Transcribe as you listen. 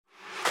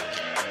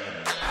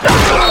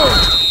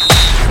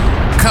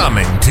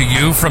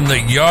you from the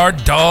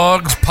Yard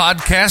Dawgs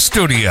Podcast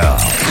studio.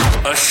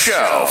 A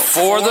show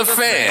for the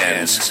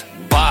fans,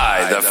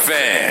 by the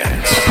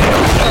fans.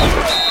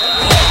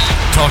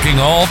 Talking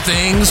all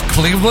things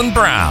Cleveland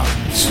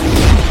Browns.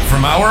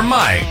 From our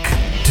mic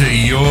to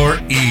your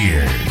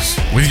ears.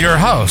 With your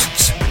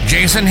hosts,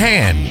 Jason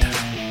Hand,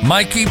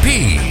 Mikey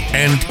P,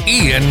 and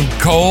Ian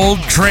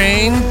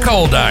Coltrane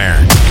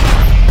Coldiron.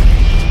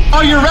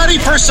 Are you ready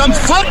for some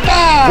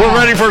football? We're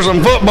ready for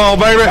some football,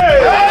 baby.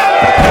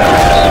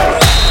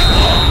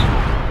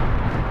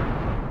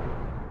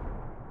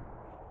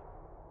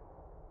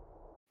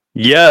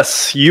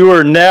 Yes, you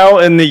are now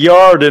in the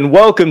yard, and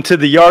welcome to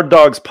the Yard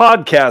Dawgs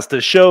Podcast, a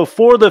show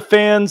for the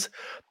fans,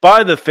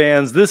 by the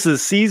fans. This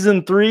is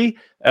Season 3,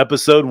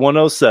 Episode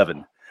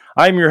 107.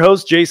 I'm your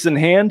host, Jason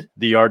Hand.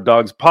 The Yard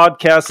Dawgs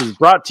Podcast is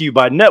brought to you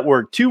by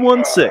Network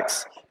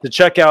 216. To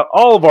check out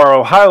all of our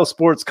Ohio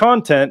sports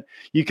content,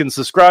 you can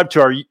subscribe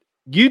to our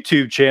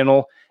YouTube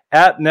channel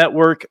at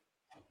Network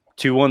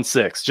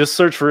 216. Just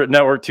search for it,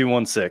 Network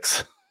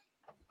 216.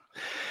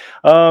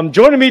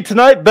 Joining me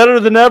tonight,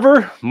 better than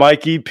ever,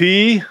 Mikey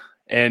P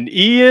and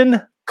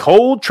Ian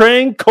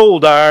Coltrane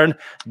Coldiron.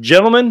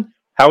 Gentlemen,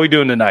 how are we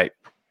doing tonight?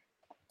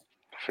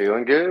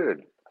 Feeling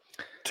good.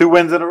 2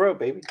 wins in a row,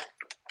 baby.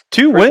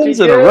 Pretty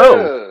wins in good. a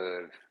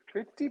row.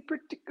 Pretty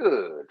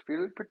good.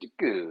 Feeling pretty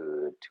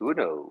good.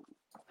 2-0.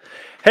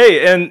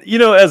 Hey, and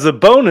as a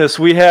bonus,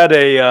 we had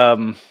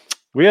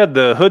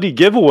the hoodie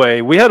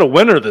giveaway. We had a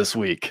winner this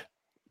week,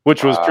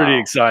 which was pretty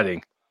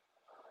exciting.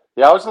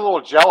 Yeah, I was a little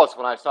jealous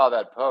when I saw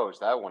that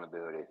post. I wanted the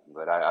hoodie,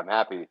 but I'm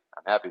happy.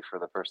 I'm happy for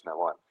the person that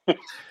won.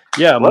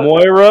 Yeah,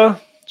 Moira.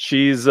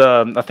 She's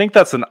I think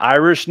that's an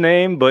Irish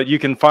name, but you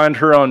can find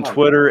her on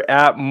Twitter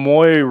at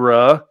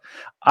Moira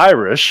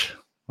Irish.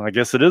 I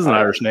guess it is an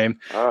Irish name.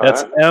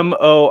 That's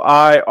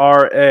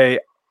Moira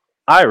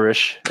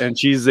Irish, and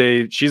she's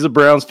a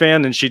Browns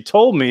fan, and she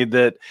told me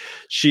that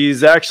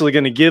she's actually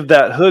going to give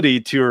that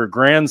hoodie to her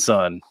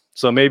grandson,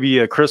 so maybe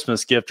a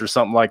Christmas gift or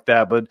something like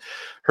that. But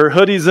her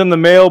hoodie's in the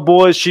mail,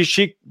 boys.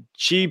 She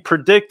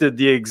predicted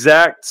the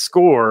exact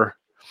score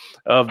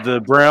of the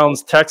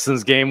Browns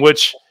Texans game,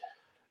 which,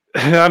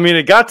 I mean,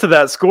 it got to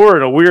that score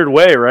in a weird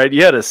way, right?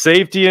 You had a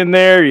safety in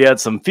there. You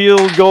had some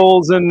field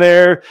goals in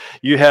there.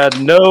 You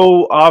had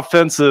no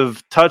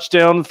offensive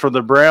touchdown for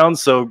the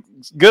Browns. So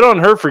good on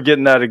her for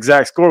getting that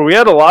exact score. We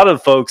had a lot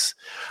of folks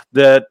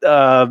that,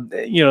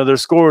 their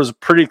score was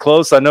pretty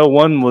close. I know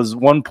one was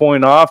 1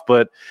 point off,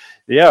 but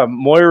yeah,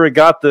 Moira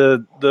got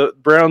the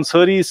Browns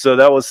hoodie. So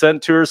that was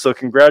sent to her. So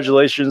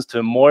congratulations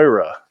to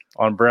Moira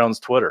on Browns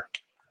Twitter.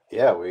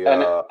 Yeah, we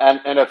and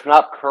if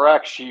not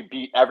correct, she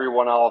beat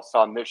everyone else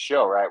on this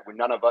show, right?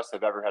 None of us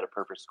have ever had a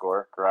perfect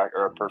score, correct,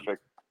 or a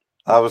perfect.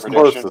 I was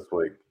prediction. close this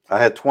week. I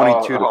had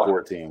 22 to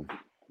 14.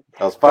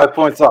 I was 5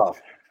 points off.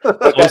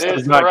 That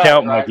does not correct,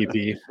 count, right? Mikey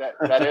P.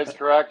 That is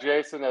correct,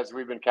 Jason. As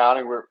we've been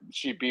counting,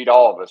 she beat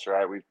all of us,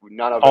 right?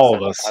 None of us. All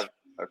of us.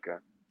 Okay.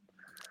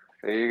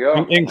 There you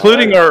go.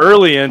 Including our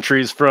early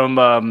entries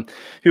from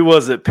who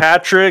was it?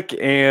 Patrick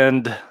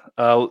and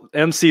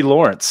MC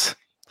Lawrence.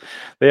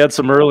 They had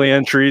some early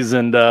entries,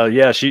 and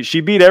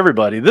she beat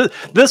everybody.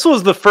 This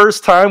was the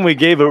first time we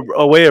gave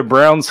away a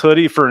Browns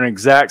hoodie for an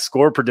exact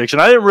score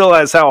prediction. I didn't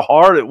realize how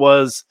hard it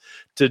was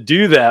to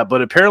do that,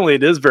 but apparently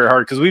it is very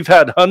hard because we've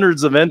had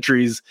hundreds of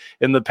entries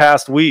in the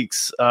past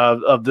weeks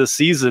of this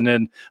season,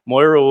 and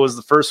Moira was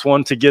the first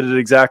one to get it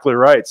exactly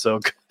right. So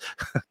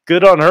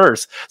good on her.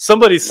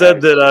 Somebody said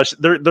that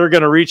they're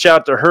going to reach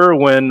out to her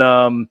when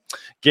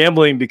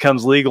gambling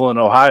becomes legal in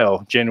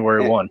Ohio,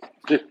 January 1.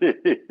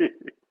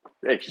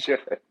 They should.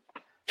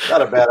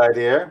 Not a bad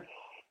idea.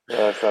 Yeah,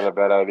 that's not a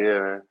bad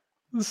idea, man.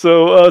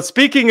 So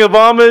speaking of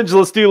homage,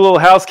 let's do a little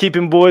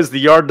housekeeping, boys. The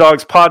Yard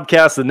Dawgs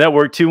Podcast, the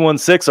Network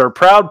 216, are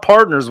proud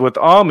partners with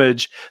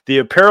Homage, the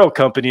apparel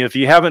company. If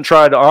you haven't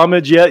tried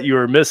Homage yet, you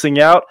are missing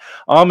out.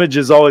 Homage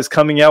is always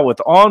coming out with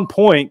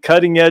on-point,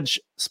 cutting-edge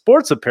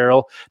sports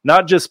apparel,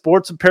 not just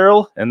sports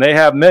apparel, and they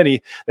have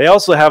many. They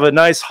also have a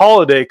nice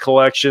holiday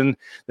collection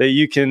that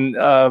you can,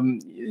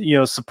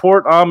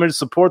 support Homage,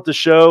 support the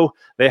show.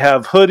 They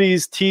have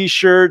hoodies,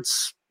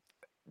 T-shirts,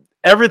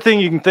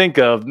 everything you can think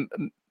of.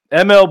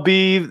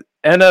 MLB,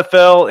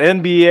 NFL,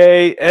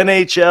 NBA,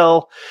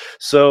 NHL.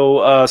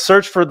 So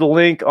search for the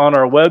link on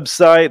our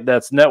website.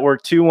 That's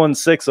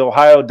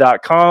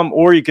network216ohio.com,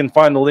 or you can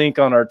find the link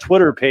on our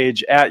Twitter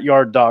page at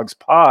Yard Dawgs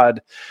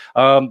Pod.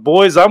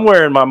 Boys, I'm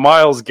wearing my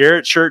Myles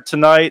Garrett shirt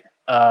tonight.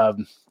 I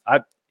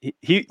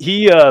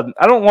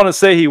don't want to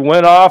say he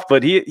went off,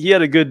 but he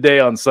had a good day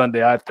on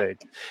Sunday, I think.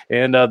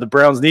 And the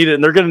Browns need it,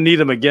 and they're going to need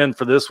him again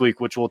for this week,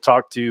 which we'll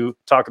talk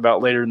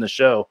about later in the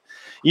show.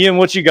 Ian,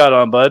 what you got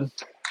on, bud?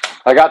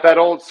 I got that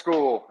old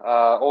school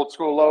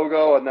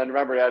logo, and then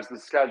remember it has the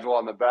schedule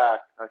on the back.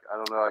 I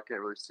don't know, I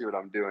can't really see what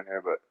I'm doing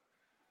here, but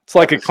it's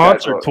like a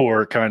concert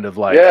tour, kind of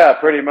like. Yeah,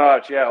 pretty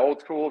much. Yeah, old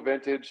school,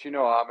 vintage.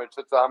 Homage.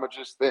 That's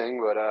Homage's thing.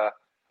 But I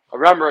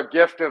remember a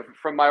gift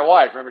from my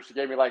wife. Remember, she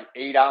gave me like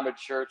 8 Homage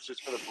shirts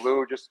just for the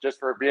blue, just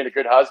for being a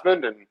good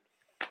husband, and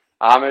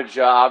Homage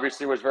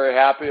obviously was very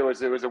happy. It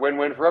was a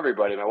win-win for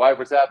everybody. My wife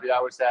was happy,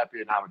 I was happy,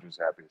 and Homage was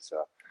happy.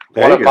 So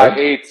one of my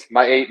eight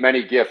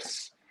many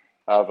gifts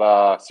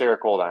of Sarah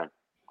Coldine.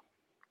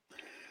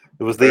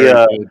 It was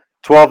the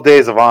 12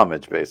 days of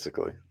homage,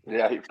 basically.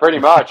 Yeah, pretty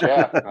much.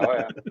 Yeah. Oh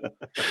yeah.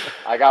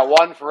 I got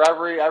one for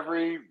every. I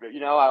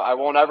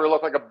won't ever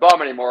look like a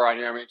bum anymore on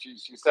here. I mean,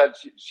 she said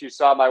she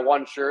saw my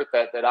one shirt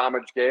that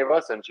Homage gave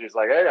us, and she's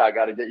like, "Hey, I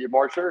got to get you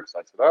more shirts."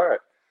 I said, "All right,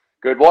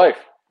 good wife."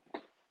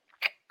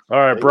 All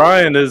right,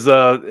 Brian is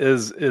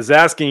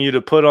asking you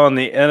to put on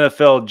the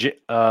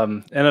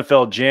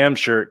NFL Jam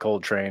shirt,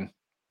 Coltrane.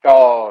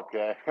 Oh,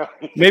 okay.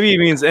 Maybe he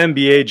means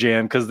NBA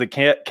Jam because the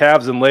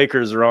Cavs and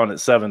Lakers are on at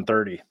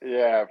 7:30.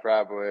 Yeah,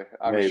 probably.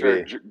 I'm Maybe.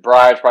 sure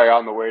Brian's probably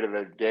on the way to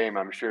the game.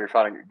 I'm sure he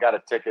finally got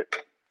a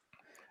ticket.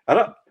 I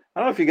don't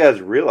know if you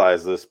guys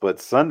realize this, but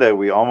Sunday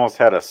we almost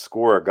had a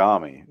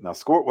scoreagami. Now,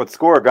 what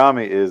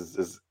scoreagami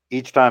is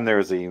each time there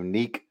is a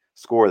unique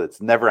score that's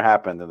never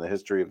happened in the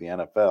history of the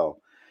NFL,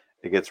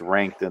 it gets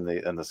ranked in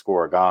the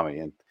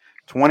scoreagami. And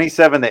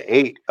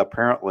 27-8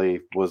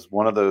 apparently was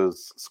one of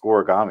those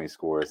scoreagami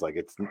scores. Like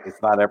it's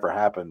not ever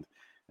happened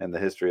in the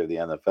history of the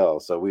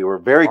NFL. So we were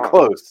very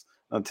close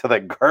until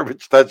that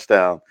garbage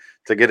touchdown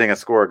to getting a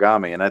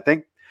scoreagami. And I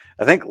think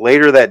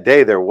later that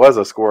day there was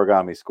a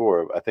scoreagami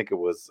score. I think it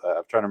was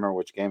I'm trying to remember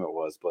which game it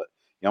was, but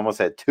you almost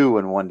had two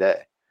in one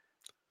day.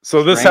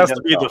 So this has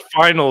to be the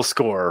final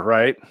score,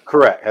 right?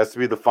 Correct. Has to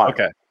be the final.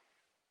 Okay.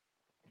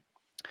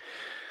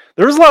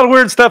 There was a lot of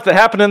weird stuff that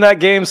happened in that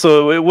game,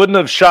 so it wouldn't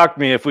have shocked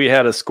me if we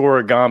had a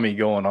scoreagami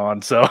going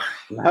on. So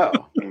No.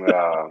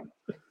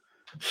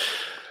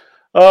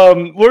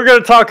 We're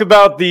going to talk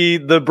about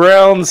the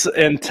Browns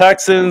and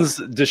Texans,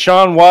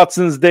 Deshaun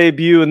Watson's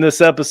debut in this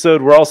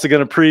episode. We're also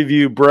going to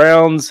preview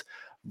Browns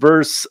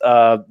versus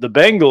the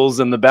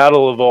Bengals in the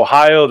Battle of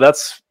Ohio.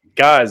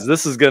 Guys,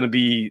 this is going to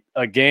be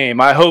a game.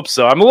 I hope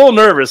so. I'm a little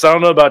nervous. I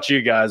don't know about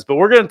you guys, but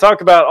we're going to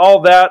talk about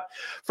all that.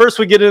 First,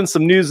 we get in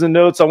some news and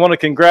notes. I want to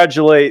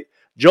congratulate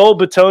Joel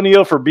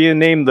Bitonio for being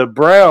named the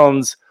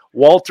Browns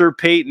Walter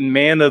Payton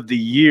Man of the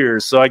Year.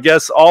 So I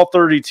guess all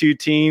 32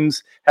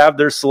 teams have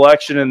their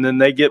selection, and then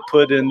they get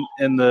put in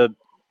the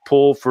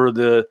pool for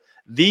the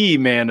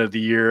Man of the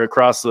Year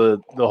across the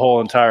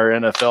whole entire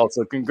NFL.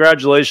 So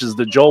congratulations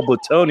to Joel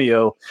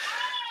Bitonio.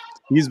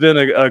 He's been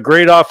a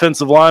great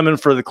offensive lineman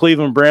for the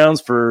Cleveland Browns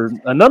for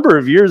a number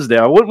of years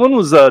now. When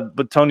was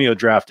Bitonio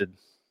drafted?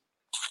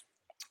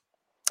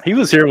 He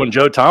was here when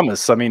Joe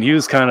Thomas. I mean, he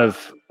was kind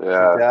of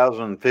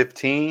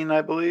 2015,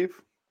 I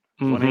believe.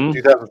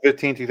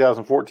 2015,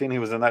 2014, he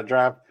was in that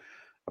draft.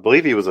 I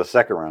believe he was a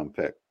second-round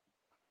pick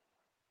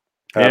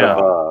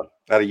out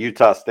of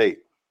Utah State.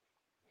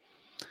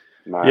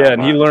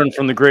 And he learned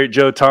from the great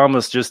Joe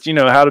Thomas just,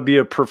 how to be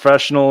a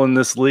professional in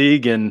this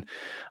league. And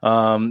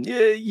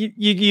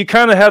you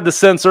kind of had the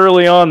sense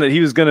early on that he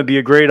was going to be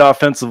a great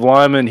offensive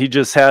lineman. He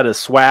just had a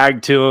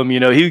swag to him. He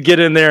would get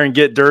in there and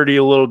get dirty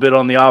a little bit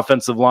on the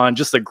offensive line,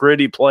 just a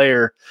gritty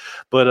player.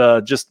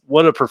 But just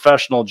what a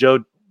professional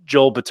Joel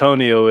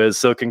Bitonio is.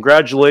 So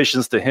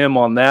congratulations to him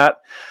on that.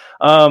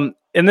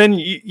 And then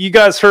you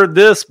guys heard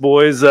this,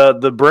 boys.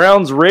 The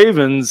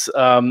Browns-Ravens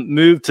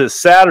moved to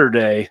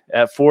Saturday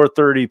at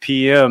 4:30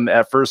 p.m.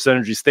 at First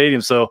Energy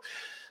Stadium. So,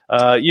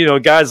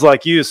 guys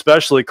like you,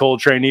 especially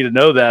Coltrane, need to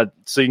know that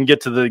so you can get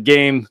to the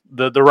game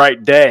the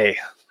right day.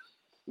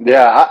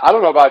 Yeah, I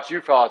don't know about you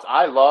fellas.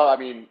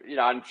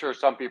 I'm sure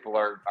some people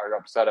are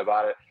upset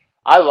about it.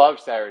 I love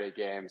Saturday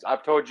games.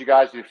 I've told you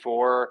guys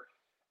before,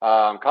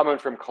 coming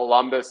from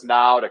Columbus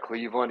now to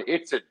Cleveland,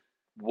 it's a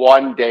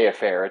one-day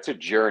affair. It's a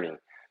journey.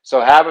 So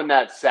having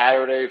that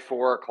Saturday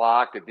 4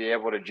 o'clock to be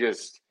able to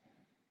just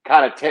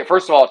kind of take,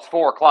 first of all, it's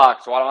 4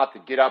 o'clock, so I don't have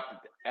to get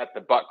up at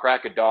the butt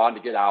crack of dawn to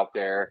get out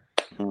there.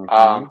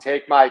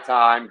 Take my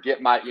time,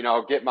 get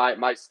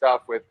my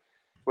stuff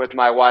with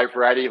my wife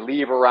ready,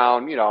 leave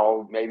around,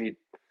 maybe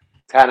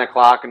 10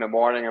 o'clock in the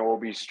morning, and we'll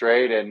be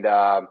straight and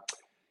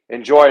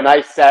enjoy a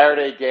nice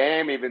Saturday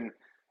game. Even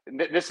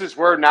this is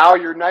where now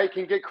your night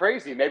can get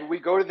crazy. Maybe we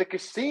go to the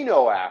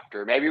casino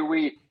after. Maybe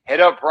we hit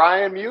up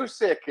Brian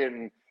Music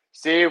and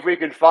see if we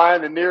can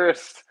find the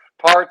nearest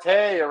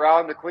party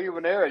around the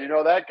Cleveland area.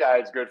 That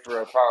guy's good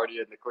for a party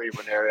in the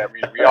Cleveland area. I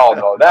mean, we all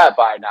know that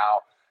by now.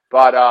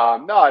 But,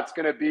 no, it's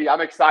going to be – I'm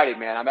excited,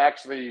 man. I'm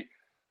actually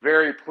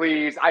very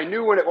pleased. I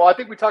knew I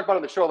think we talked about it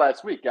on the show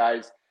last week,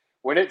 guys.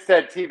 When it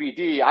said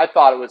TBD, I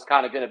thought it was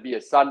kind of going to be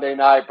a Sunday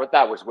night, but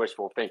that was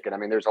wishful thinking. I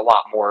mean, there's a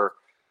lot more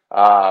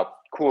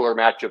cooler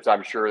matchups,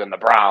 I'm sure, than the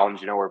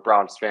Browns. We're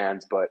Browns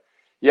fans. But,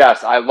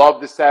 yes, I love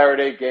the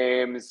Saturday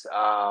games.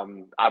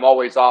 I'm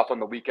always off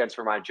on the weekends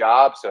for my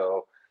job,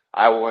 so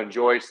I will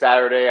enjoy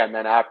Saturday. And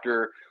then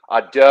after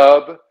a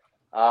dub,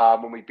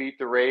 when we beat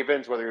the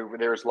Ravens, whether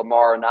there's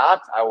Lamar or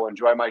not, I will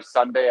enjoy my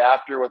Sunday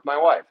after with my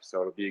wife.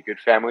 So it'll be a good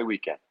family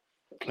weekend.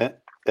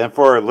 And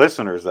for our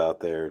listeners out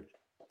there,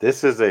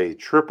 this is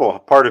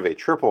part of a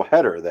triple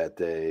header that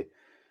day,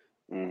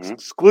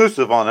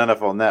 exclusive on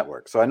NFL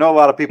Network. So I know a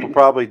lot of people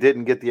probably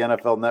didn't get the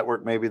NFL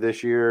Network maybe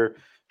this year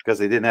because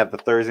they didn't have the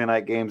Thursday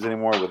night games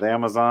anymore with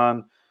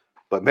Amazon.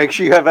 But make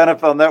sure you have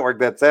NFL Network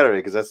that Saturday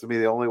because that's going to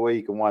be the only way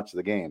you can watch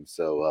the game.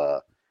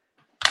 So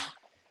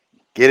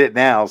get it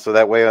now so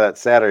that way that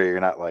Saturday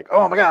you're not like,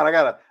 oh, my God,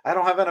 I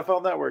don't have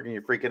NFL Network, and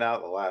you're freaking out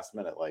at the last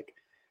minute. Like,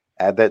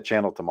 add that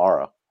channel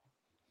tomorrow.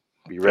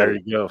 Be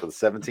ready for the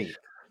 17th.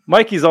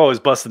 Mikey's always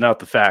busting out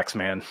the facts,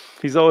 man.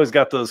 He's always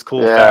got those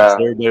cool facts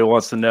that everybody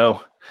wants to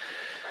know.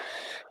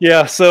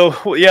 Yeah, so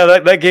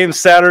that game's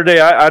Saturday.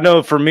 I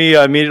know for me,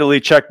 I immediately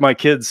check my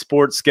kids'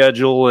 sports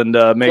schedule and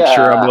make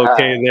sure I'm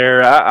okay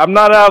there. I'm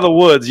not out of the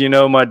woods, you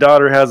know. My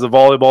daughter has a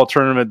volleyball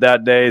tournament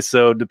that day,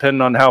 so depending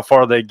on how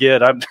far they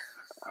get,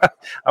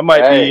 I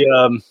might be.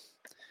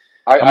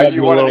 Are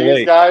you one of these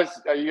late. Guys?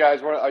 Are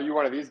you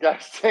one of these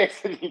guys,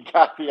 Jason? You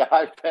got the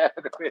iPad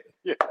with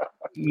you?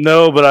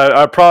 No, but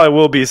I probably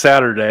will be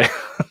Saturday.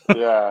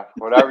 Yeah,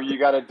 whatever you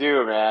got to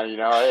do, man. You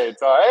know, hey,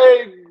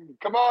 hey,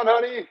 come on,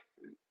 honey.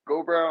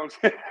 Go Browns.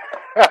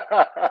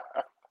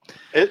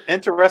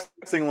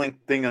 Interestingly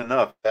thing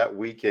enough, that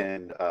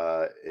weekend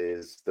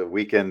is the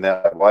weekend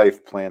that my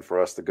wife planned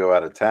for us to go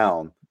out of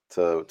town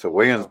to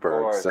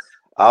Williamsburg. So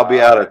I'll be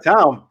out of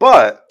town,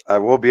 but I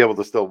will be able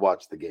to still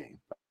watch the game.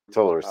 I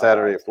told her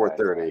Saturday at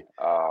 4:30.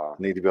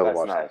 Need to be able to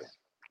watch that.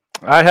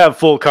 I have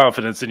full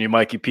confidence in you,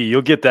 Mikey P.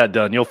 You'll get that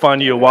done. You'll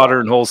find you a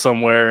watering hole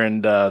somewhere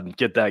and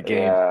get that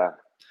game. Yeah.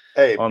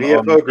 Hey,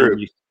 BFO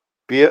group.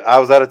 I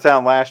was out of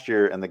town last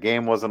year, and the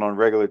game wasn't on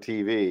regular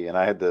TV, and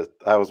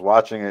I was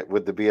watching it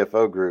with the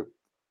BFO group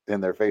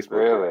in their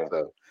Facebook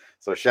group.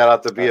 So shout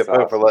out to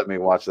BFO for letting me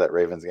watch that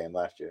Ravens game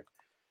last year.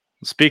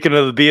 Speaking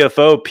of the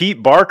BFO,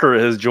 Pete Barker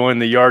has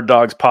joined the Yard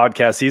Dawgs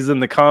podcast. He's in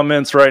the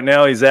comments right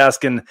now. He's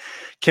asking,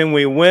 can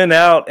we win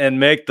out and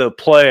make the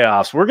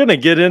playoffs? We're going to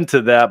get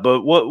into that,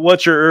 but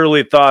what's your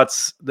early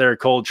thoughts there,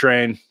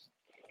 Coltrane?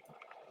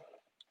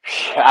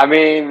 I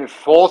mean,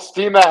 full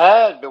steam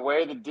ahead. The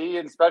way the D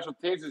and special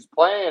teams is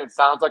playing, it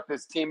sounds like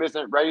this team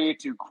isn't ready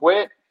to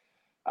quit.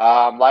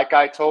 Like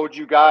I told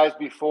you guys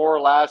before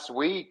last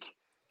week,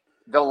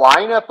 the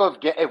lineup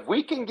if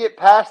we can get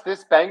past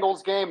this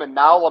Bengals game and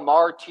now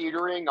Lamar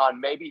teetering on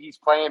maybe he's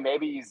playing,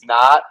 maybe he's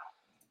not,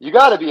 you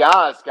got to be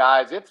honest,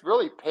 guys. It's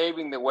really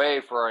paving the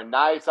way for a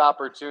nice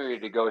opportunity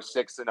to go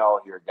 6-0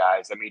 here,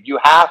 guys. I mean, you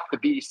have to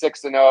be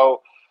 6-0.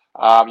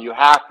 You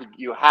have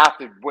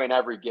to win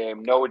every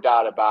game, no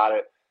doubt about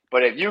it.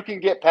 But if you can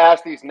get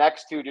past these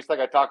next two, just like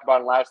I talked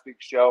about in last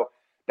week's show,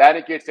 then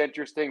it gets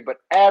interesting. But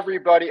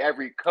everybody,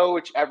 every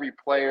coach, every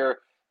player,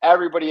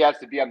 everybody has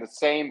to be on the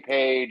same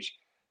page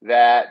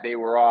that they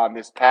were on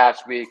this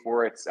past week,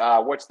 where it's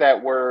what's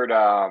that word?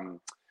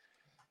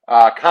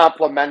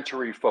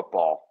 Complementary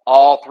football.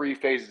 All three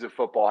phases of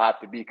football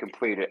have to be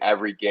completed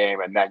every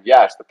game, and then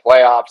yes, the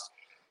playoffs.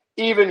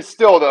 Even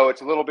still, though,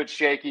 it's a little bit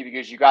shaky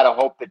because you got to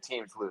hope that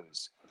teams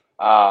lose.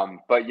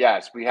 But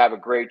yes, we have a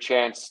great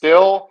chance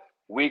still,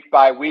 week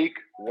by week,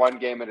 one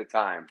game at a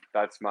time.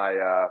 That's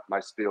my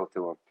my spiel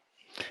to them.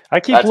 I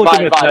keep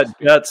looking at that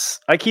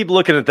Jets. I keep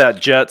looking at that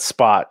Jets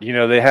spot. You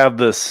know, they have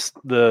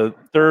the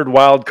third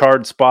wild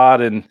card spot,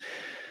 and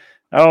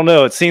I don't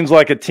know. It seems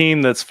like a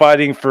team that's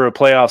fighting for a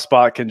playoff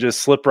spot can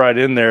just slip right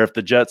in there if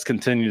the Jets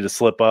continue to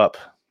slip up.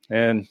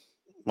 And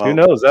who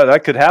knows?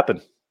 That could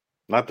happen.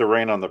 Not to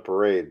rain on the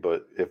parade,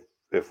 but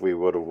if we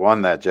would have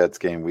won that Jets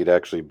game, we'd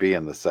actually be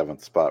in the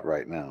 7th spot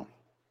right now.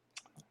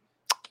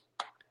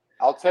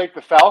 I'll take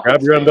the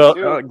Falcons.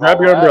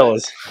 Grab your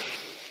umbrellas.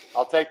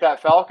 I'll take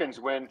that Falcons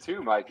win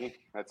too, Mikey.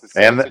 That's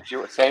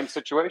the same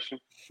situation.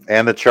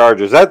 And the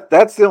Chargers.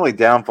 That's the only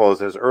downfall is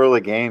there's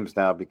early games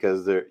now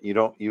because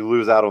you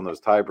lose out on those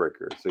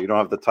tiebreakers. So you don't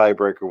have the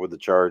tiebreaker with the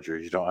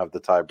Chargers. You don't have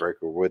the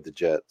tiebreaker with the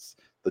Jets.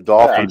 The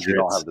Dolphins, you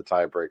don't have the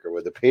tiebreaker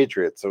with the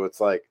Patriots. So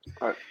it's like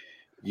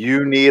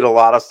you need a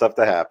lot of stuff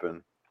to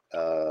happen.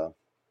 And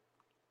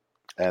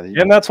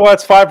that's why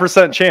it's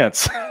 5%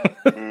 chance.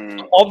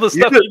 All the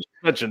stuff you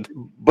mentioned.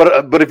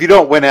 But if you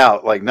don't win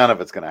out, like none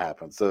of it's going to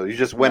happen. So you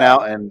just win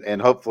out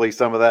and hopefully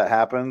some of that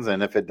happens.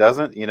 And if it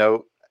doesn't,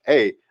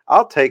 hey,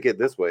 I'll take it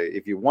this way.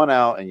 If you won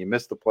out and you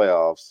missed the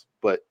playoffs,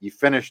 but you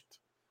finished,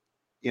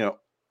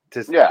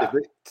 finish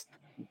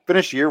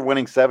the year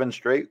winning 7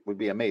 straight would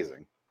be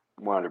amazing.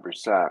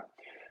 100%.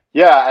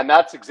 Yeah, and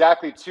that's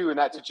exactly too in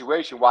that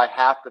situation why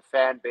half the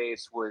fan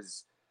base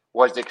was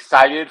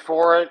excited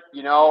for it,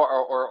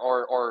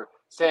 or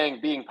saying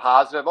being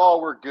positive, oh,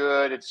 we're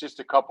good, it's just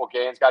a couple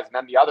games, guys. And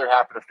then the other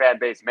half of the fan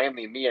base,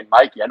 mainly me and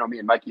Mikey, I know me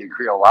and Mikey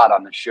agree a lot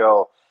on the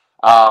show.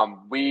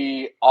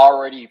 We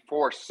already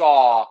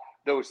foresaw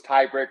those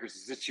tiebreakers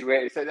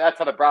situation. That's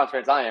how the Browns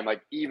fans I am.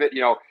 Like even,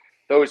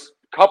 those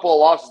couple of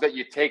losses that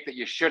you take that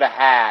you should have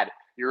had,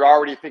 you're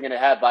already thinking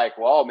ahead like,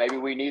 well, maybe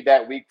we need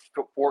that week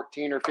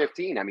 14 or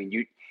 15. I mean,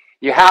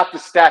 you have to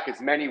stack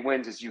as many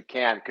wins as you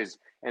can because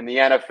in the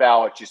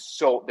NFL, it's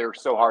just they're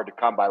so hard to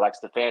come by. Like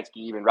Stefanski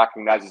even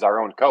recognizes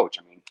our own coach.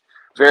 I mean,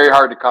 very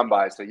hard to come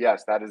by. So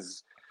yes, that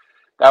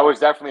was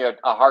definitely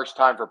a harsh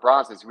time for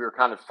Browns. We were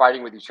kind of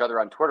fighting with each other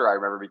on Twitter. I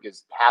remember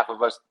because half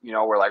of us,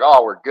 were like,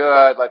 oh, we're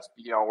good. Let's,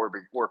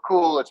 we're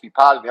cool. Let's be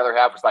positive. The other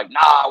half was like,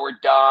 nah, we're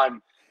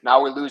done.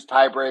 Now we lose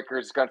tiebreakers.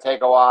 It's going to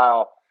take a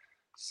while.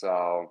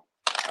 So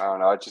I don't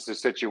know. It's just a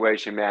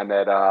situation, man,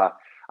 that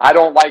I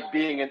don't like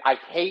being in. I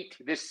hate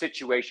this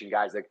situation,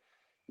 guys. Like,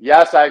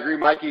 yes, I agree,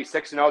 Mikey,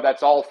 6-0.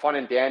 That's all fun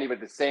and dandy, but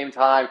at the same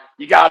time,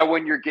 you got to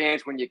win your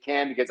games when you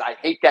can, because I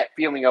hate that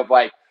feeling of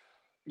like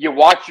you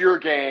watch your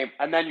game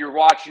and then you're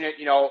watching it,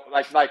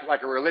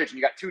 like a religion.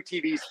 You got two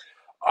TVs.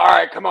 All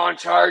right, come on,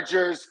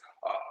 Chargers.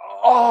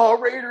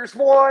 Raiders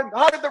won.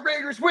 How did the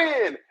Raiders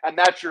win? And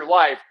that's your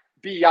life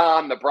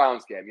beyond the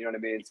Browns game. You know what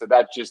I mean? So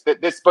that's just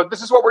this, but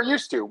this is what we're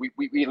used to.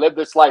 We live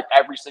this life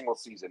every single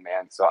season,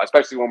 man. So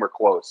especially when we're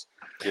close.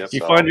 You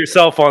find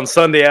yourself on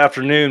Sunday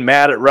afternoon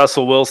mad at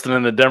Russell Wilson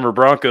and the Denver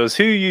Broncos,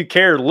 who you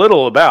care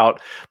little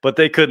about, but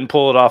they couldn't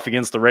pull it off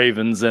against the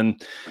Ravens.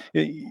 And,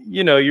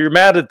 you're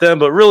mad at them,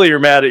 but really you're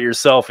mad at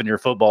yourself and your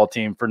football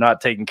team for not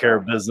taking care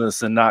of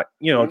business and not,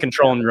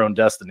 controlling your own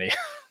destiny.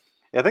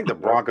 Yeah, I think the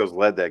Broncos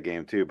led that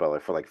game too,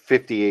 for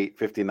 58,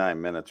 59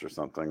 minutes or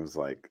something. It was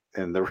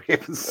and the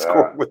Ravens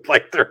scored with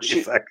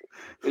 30 seconds.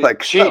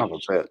 Son of a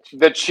bitch.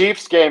 The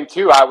Chiefs game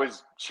too, I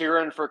was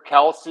cheering for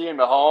Kelsey and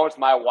Mahomes.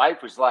 My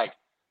wife was like,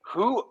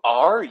 "Who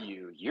are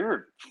you?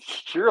 You're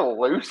a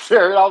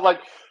loser." And I was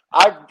like,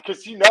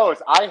 because she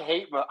knows I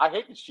hate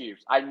the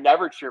Chiefs. I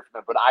never cheer for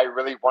them, but I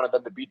really wanted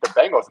them to beat the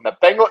Bengals. And the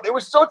Bengals, it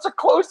was such a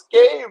close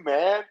game,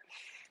 man.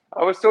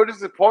 I was so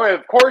disappointed.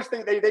 Of course,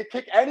 they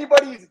kick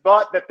anybody's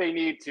butt that they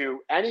need to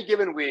any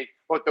given week.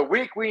 But the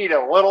week we need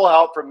a little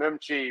help from them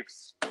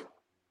Chiefs,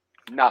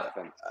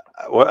 nothing.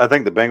 I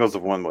think the Bengals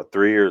have won,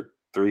 three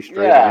straight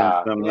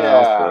against them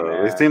now.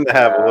 So they seem to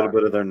have a little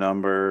bit of their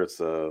number.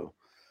 So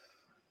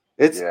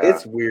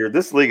it's weird.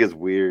 This league is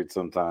weird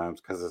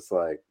sometimes because it's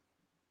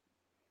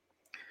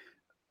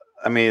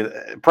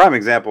prime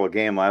example of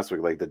game last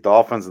week, the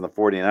Dolphins and the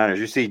 49ers.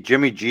 You see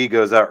Jimmy G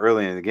goes out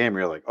early in the game.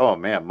 You're like, oh,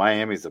 man,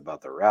 Miami's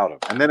about to rout him.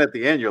 And then at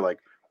the end, you're like,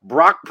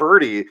 Brock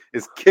Purdy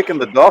is kicking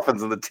the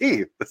Dolphins in the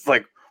teeth. It's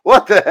like,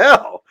 what the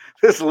hell?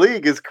 This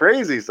league is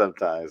crazy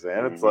sometimes,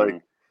 man.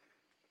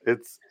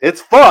 It's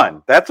it's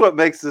fun. That's what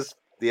makes the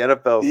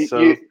NFL so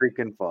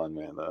freaking fun,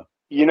 man, though.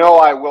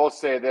 I will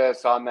say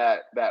this on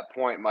that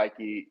point,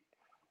 Mikey.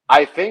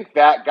 I think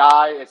that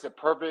guy is a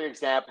perfect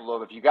example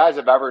of, if you guys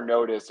have ever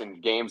noticed in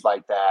games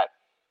like that,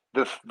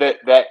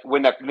 that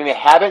when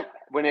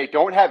they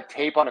don't have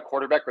tape on a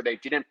quarterback, or they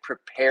didn't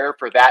prepare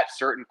for that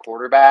certain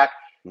quarterback,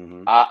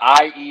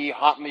 i.e.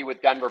 Huntley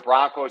with Denver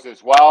Broncos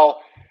as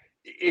well.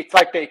 It's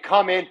like they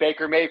come in,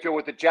 Baker Mayfield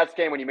with the Jets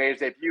game when he made his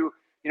debut.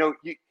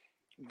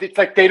 It's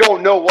like they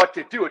don't know what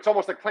to do. It's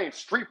almost like playing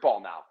street ball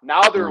now.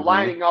 Now they're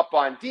lining up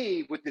on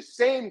D with the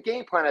same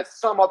game plan as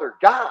some other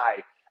guy.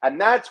 And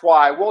that's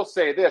why I will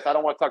say this. I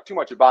don't want to talk too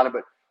much about him,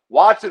 but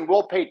Watson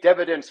will pay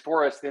dividends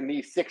for us in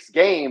these 6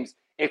 games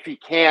if he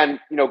can,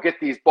 get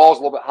these balls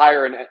a little bit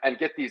higher and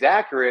get these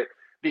accurate,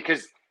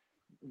 because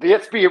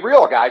let's be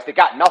real, guys, they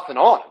got nothing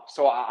on him.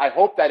 So I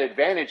hope that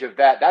advantage of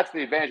that's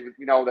the advantage,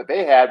 that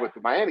they had with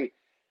Miami.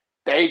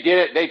 They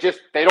did it.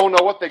 They don't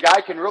know what the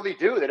guy can really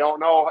do. They don't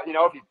know,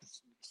 if he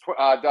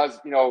does,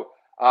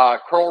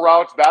 curl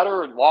routes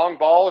better, long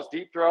balls,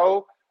 deep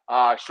throw.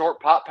 Short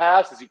pop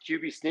pass. Is he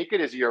QB sneaking?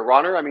 Is he a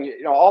runner? I mean,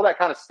 all that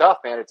kind of stuff,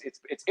 man.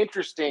 It's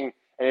interesting,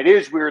 and it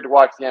is weird to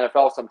watch the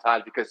NFL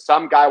sometimes, because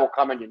some guy will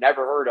come in you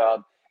never heard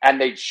of, and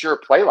they sure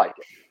play like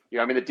it.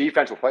 The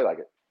defense will play like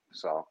it.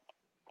 So,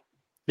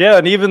 yeah,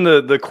 and even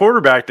the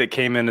quarterback that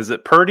came in, is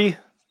it Purdy?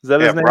 Is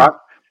that his name?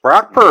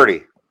 Brock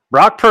Purdy.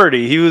 Brock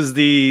Purdy. He was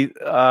the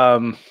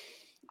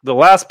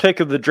last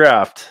pick of the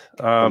draft.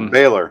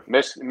 Baylor.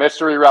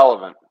 Mr.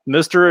 Irrelevant.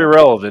 Mr.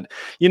 Irrelevant.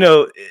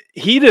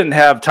 He didn't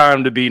have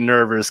time to be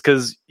nervous,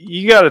 because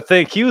you got to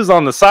think he was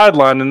on the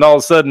sideline, and all of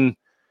a sudden,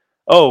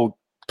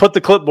 put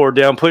the clipboard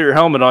down, put your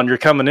helmet on, you're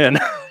coming in.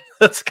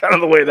 That's kind of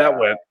the way that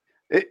went.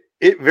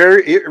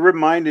 It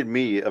reminded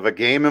me of a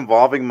game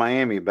involving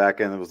Miami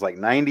back in, it was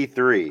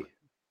 93,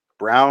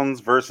 Browns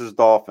versus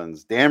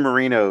Dolphins. Dan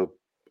Marino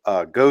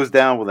goes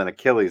down with an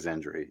Achilles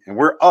injury, and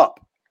we're up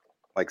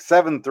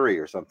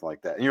 7-3 or something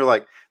like that. And you're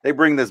like, they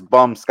bring this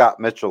bum Scott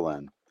Mitchell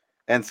in.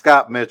 And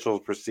Scott Mitchell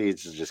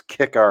proceeds to just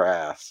kick our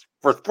ass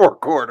for 4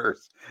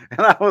 quarters. And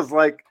I was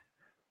like,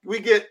 we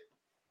get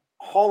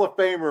Hall of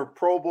Famer,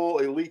 Pro Bowl,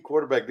 elite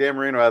quarterback Dan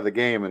Marino out of the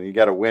game, and you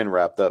got a win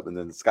wrapped up. And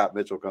then Scott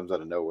Mitchell comes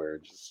out of nowhere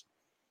and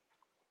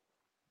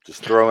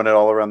just throwing it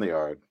all around the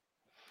yard.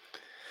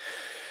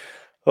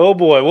 Oh,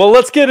 boy. Well,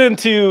 let's get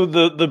into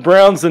the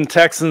Browns and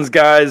Texans,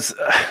 guys.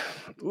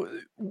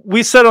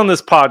 We said on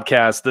this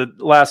podcast that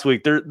last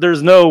week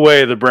there's no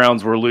way the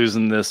Browns were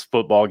losing this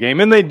football game,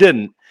 and they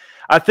didn't.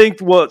 I think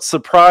what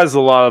surprised a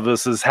lot of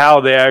us is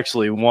how they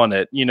actually won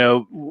it.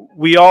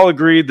 We all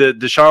agreed that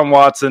Deshaun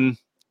Watson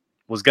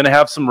was going to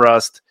have some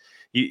rust.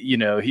 He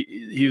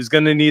was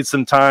going to need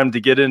some time to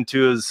get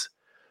into his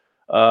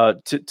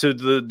to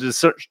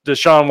the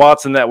Deshaun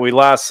Watson that we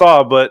last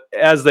saw. But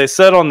as they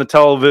said on the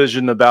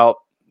television about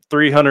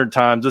 300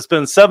 times, it's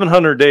been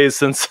 700 days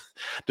since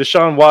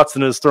Deshaun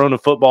Watson has thrown a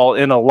football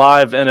in a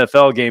live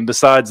NFL game,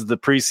 besides the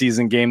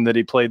preseason game that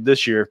he played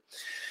this year.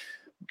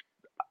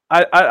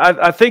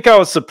 I think I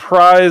was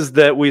surprised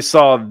that we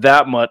saw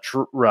that much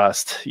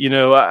rust.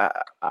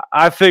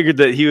 I figured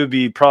that he would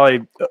be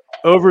probably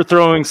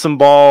overthrowing some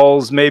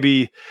balls.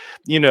 Maybe,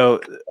 a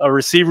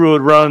receiver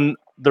would run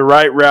the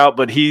right route,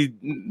 but he,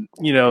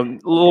 a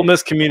little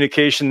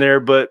miscommunication there.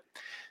 But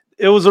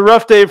it was a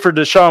rough day for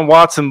Deshaun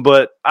Watson,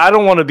 but I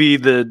don't want to be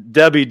the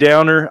Debbie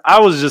Downer. I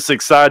was just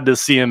excited to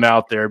see him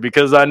out there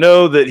because I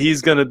know that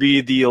he's going to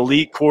be the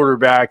elite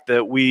quarterback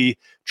that we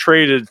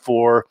traded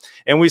for,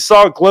 and we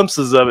saw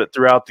glimpses of it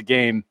throughout the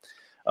game.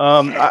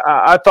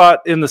 I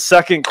thought in the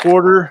second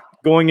quarter,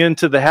 going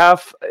into the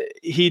half,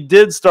 he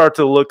did start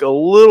to look a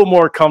little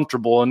more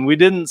comfortable, and we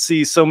didn't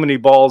see so many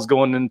balls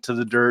going into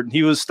the dirt.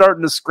 He was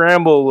starting to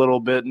scramble a little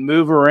bit and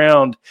move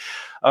around.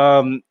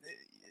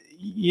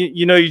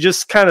 You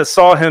just kind of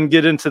saw him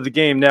get into the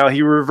game. Now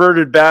he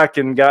reverted back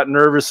and got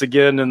nervous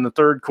again in the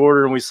third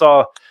quarter, and we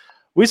saw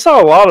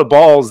a lot of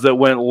balls that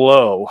went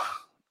low.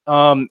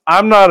 I'm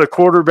not a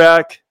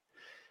quarterback.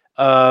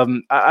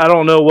 I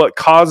don't know what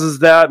causes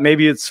that.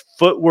 Maybe it's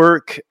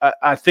footwork.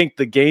 I think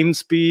the game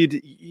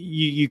speed,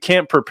 you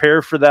can't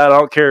prepare for that. I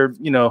don't care,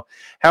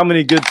 how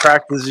many good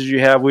practices you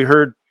have. We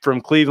heard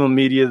from Cleveland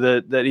media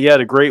that he had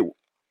a great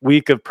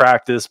week of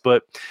practice,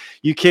 but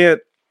you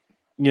can't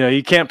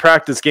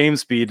practice game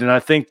speed. And I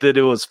think that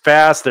it was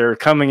fast. They were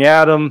coming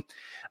at him.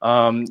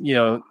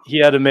 He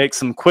had to make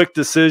some quick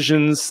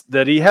decisions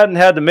that he hadn't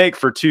had to make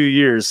for 2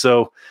 years.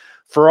 So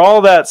for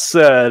all that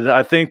said,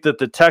 I think that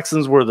the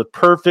Texans were the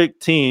perfect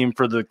team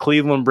for the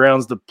Cleveland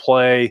Browns to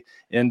play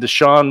in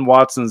Deshaun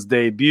Watson's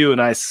debut.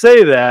 And I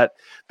say that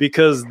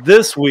because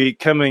this week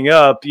coming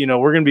up,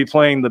 we're going to be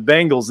playing the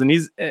Bengals,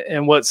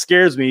 and what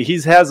scares me,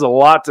 he has a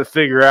lot to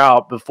figure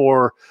out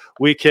before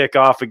we kick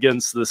off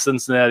against the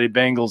Cincinnati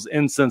Bengals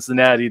in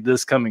Cincinnati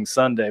this coming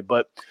Sunday.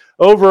 But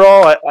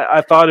overall, I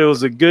thought it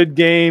was a good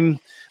game.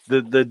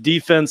 The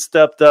defense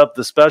stepped up.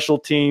 The special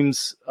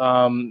teams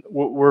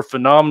were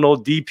phenomenal.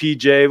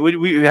 DPJ,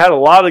 we had a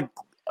lot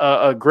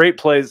of great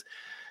plays.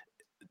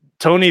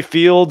 Tony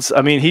Fields,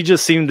 he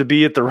just seemed to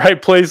be at the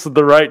right place at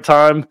the right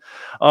time.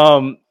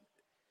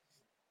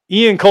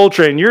 Ian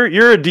Coltrane,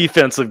 you're a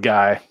defensive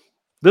guy.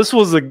 This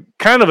was a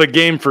kind of a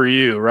game for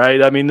you, right?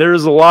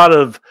 There's a lot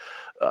of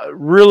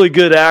really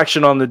good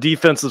action on the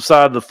defensive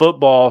side of the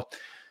football.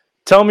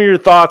 Tell me your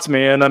thoughts,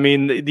 man.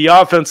 The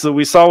offense that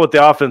we saw what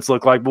the offense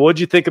looked like, but what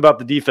did you think about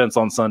the defense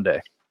on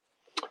Sunday?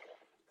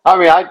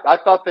 I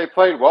thought they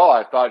played well.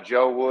 I thought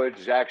Joe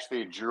Woods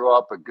actually drew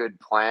up a good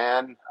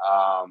plan.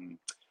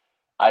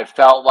 I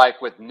felt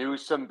like with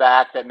Newsome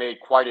back, that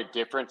made quite a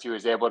difference. He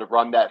was able to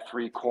run that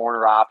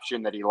 3-corner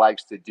option that he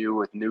likes to do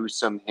with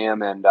Newsome,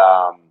 him, and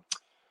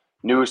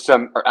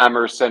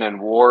Emerson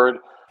and Ward.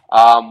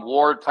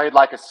 Ward played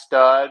like a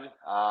stud.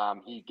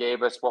 He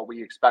gave us what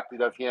we expected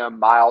of him.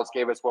 Miles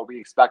gave us what we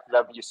expected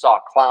of him. You saw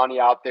Clowney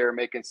out there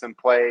making some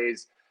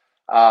plays.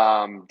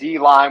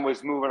 D-line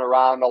was moving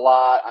around a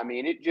lot.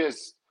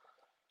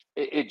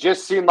 It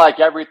just seemed like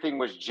everything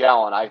was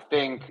gelling. I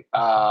think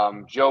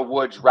Joe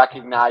Woods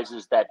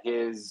recognizes that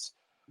his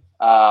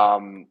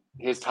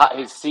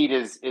seat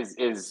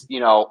is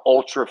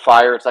ultra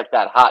fire. It's like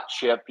that hot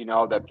chip,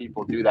 that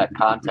people do that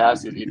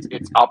contest.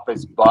 It's up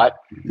his butt,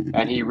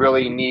 and he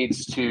really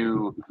needs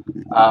to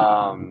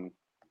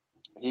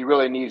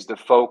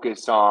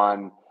focus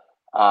on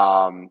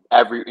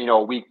every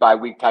week by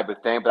week type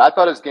of thing. But I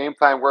thought his game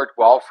plan worked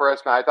well for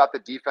us, man. I thought the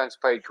defense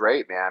played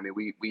great, man.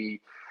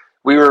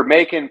 We were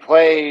making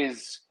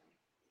plays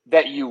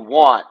that you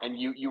want, and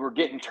you were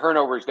getting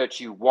turnovers that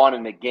you want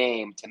in the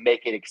game to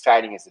make it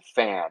exciting as a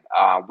fan.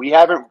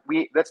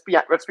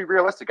 Let's be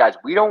realistic, guys.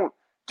 We don't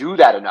do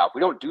that enough.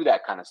 We don't do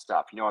that kind of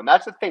stuff, and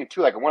that's the thing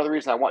too. Like, one of the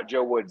reasons I want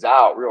Joe Woods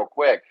out real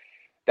quick,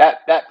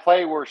 that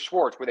play where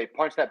they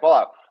punched that ball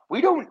out.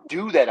 We don't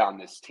do that on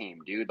this team,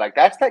 dude. Like,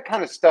 that's that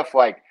kind of stuff.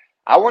 Like,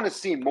 I want to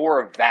see more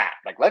of that.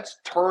 Like, let's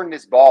turn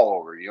this ball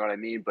over. You know what I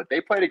mean? But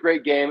they played a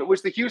great game. It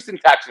was the Houston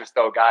Texans,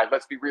 though, guys.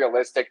 Let's be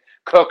realistic.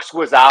 Cooks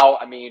was out.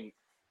 I'm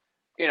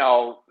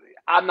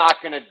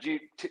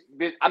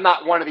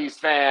not one of these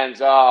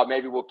fans.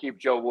 Maybe we'll keep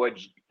Joe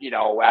Woods,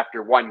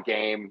 after one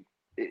game.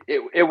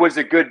 It was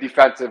a good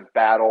defensive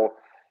battle.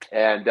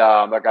 And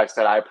like I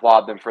said, I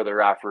applaud them for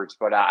their efforts.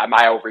 But am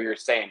I over here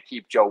saying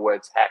keep Joe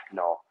Woods? Heck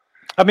no.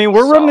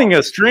 We're running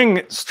a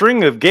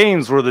string of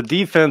games where the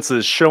defense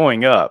is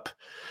showing up.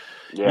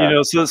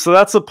 Yeah. So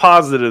that's a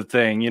positive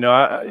thing.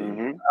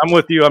 I'm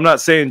with you. I'm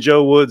not saying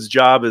Joe Woods'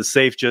 job is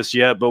safe just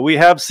yet, but we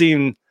have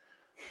seen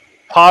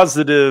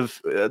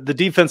positive. The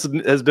defense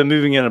has been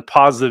moving in a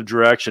positive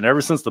direction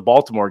ever since the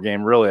Baltimore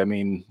game.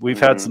 Really, we've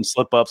had some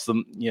slip ups.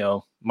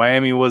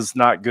 Miami was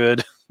not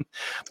good,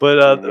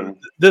 but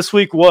this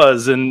week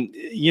was. And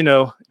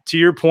to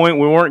your point,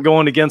 we weren't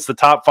going against the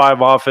top 5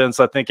 offense.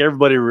 I think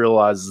everybody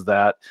realizes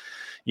that.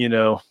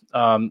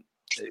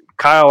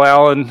 Kyle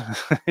Allen,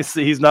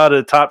 he's not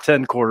a top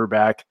 10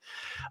 quarterback.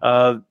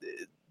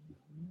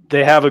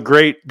 They have a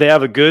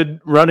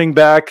good running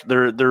back.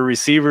 Their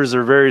receivers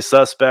are very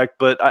suspect.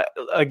 But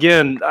I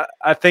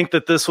think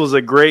that this was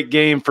a great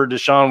game for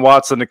Deshaun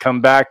Watson to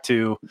come back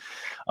to,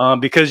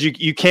 because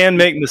you can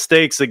make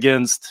mistakes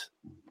against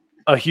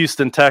a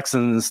Houston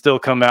Texans and still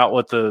come out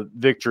with the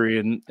victory.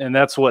 And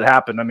that's what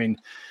happened. I mean,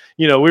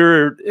 we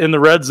were in the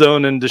red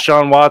zone and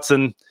Deshaun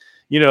Watson,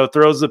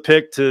 throws a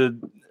pick to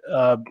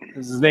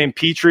his name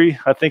Petrie,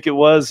 I think it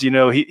was.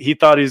 He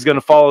thought he was going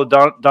to follow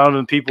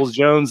Donovan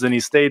Peoples-Jones, and he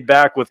stayed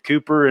back with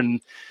Cooper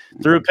and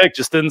threw a pick,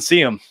 just didn't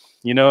see him,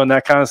 and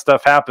that kind of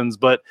stuff happens.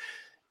 But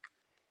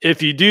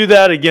if you do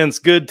that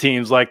against good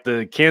teams like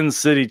the Kansas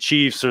City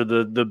Chiefs or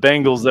the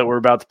Bengals that we're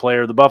about to play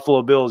or the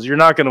Buffalo Bills, you're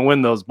not going to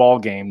win those ball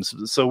games.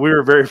 So we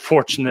were very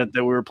fortunate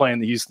that we were playing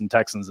the Houston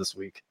Texans this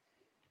week.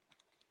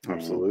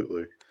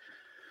 Absolutely.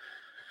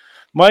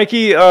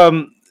 Mikey,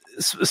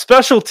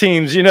 special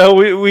teams, they've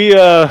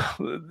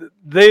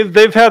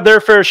had their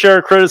fair share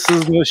of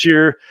criticism this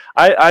year.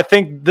 I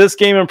think this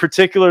game in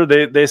particular,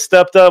 they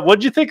stepped up.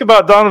 What did you think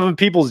about Donovan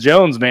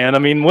Peoples-Jones, man? I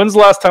mean, when's the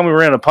last time we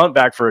ran a punt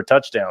back for a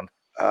touchdown?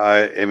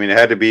 It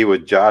had to be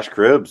with Josh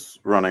Cribbs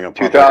running a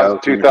punt.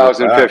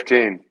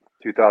 2015.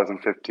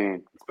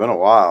 It's been a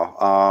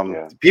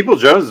while.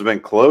 Peoples-Jones has been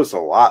close a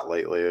lot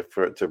lately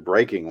to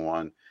breaking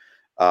one.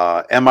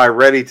 Am I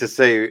ready to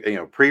say,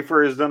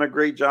 Prefer has done a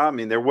great job? I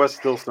mean, there was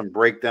still some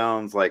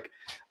breakdowns. Like,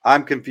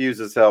 I'm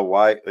confused as hell.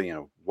 Why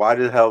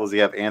the hell does he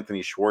have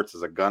Anthony Schwartz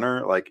as a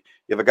gunner? Like,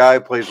 you have a guy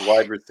who plays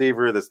wide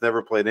receiver that's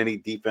never played any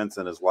defense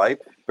in his life,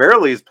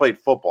 barely has played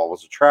football,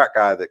 was a track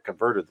guy that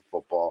converted to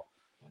football.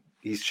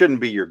 He shouldn't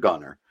be your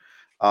gunner.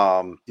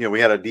 We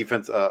had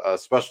a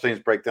special teams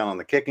breakdown on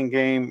the kicking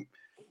game,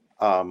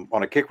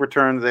 on a kick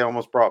return they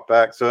almost brought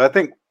back. So I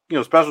think,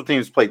 special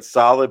teams played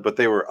solid, but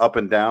they were up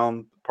and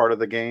down part of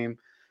the game.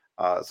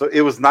 So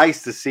it was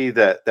nice to see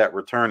that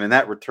return, and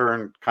that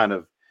return kind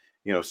of,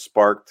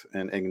 sparked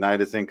and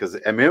ignited things. Because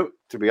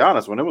to be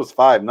honest, when it was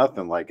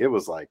 5-0, like it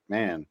was like,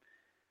 man,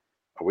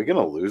 are we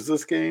gonna lose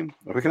this game?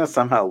 Are we gonna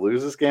somehow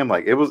lose this game?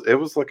 Like it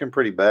was looking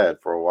pretty bad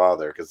for a while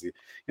there because the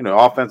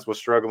offense was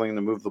struggling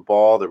to move the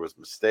ball. There was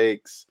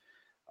mistakes.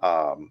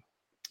 The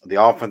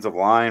offensive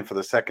line for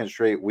the second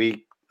straight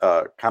week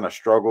kind of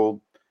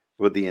struggled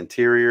with the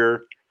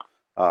interior.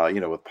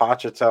 With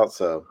Pochets out.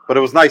 So, but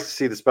it was nice to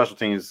see the special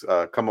teams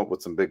come up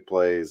with some big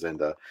plays.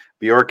 And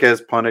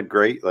Bjorquez punted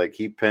great. Like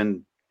he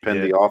pinned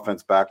the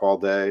offense back all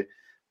day.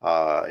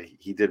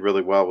 He did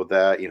really well with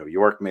that.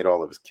 York made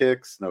all of his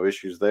kicks, no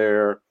issues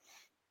there.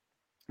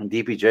 And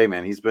DPJ,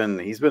 man, he's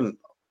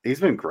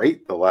been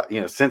great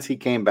since he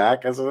came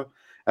back as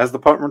the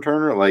punt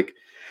returner. Like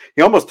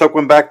he almost took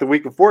one back the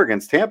week before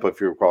against Tampa, if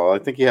you recall. I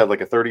think he had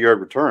like a 30-yard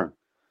return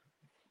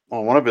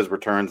on one of his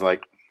returns,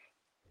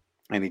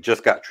 and he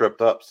just got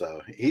tripped up.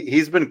 So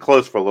he's been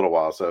close for a little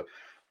while. So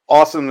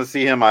awesome to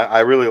see him. I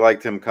really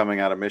liked him coming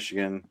out of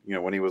Michigan.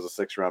 When he was a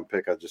 6th-round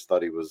pick, I just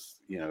thought he was,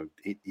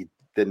 he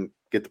didn't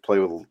get to play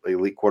with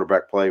elite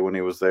quarterback play when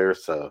he was there.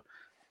 So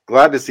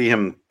glad to see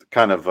him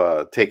kind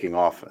of taking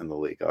off in the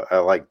league. I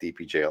like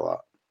DPJ a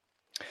lot.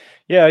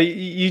 Yeah,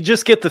 you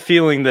just get the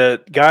feeling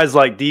that guys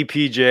like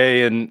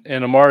DPJ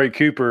and Amari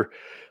Cooper,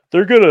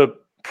 they're going to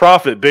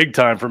profit big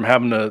time from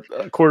having a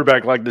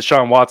quarterback like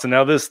Deshaun Watson.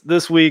 Now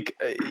this week,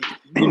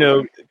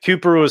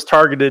 Cooper was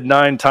targeted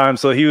 9 times,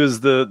 so he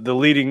was the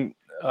leading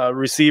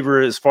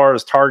receiver as far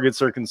as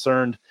targets are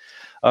concerned.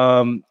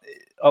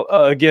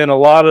 Again, a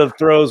lot of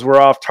throws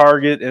were off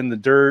target in the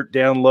dirt,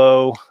 down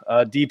low.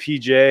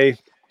 DPJ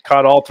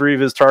caught all 3 of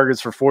his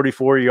targets for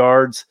 44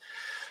 yards.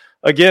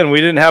 Again, we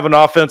didn't have an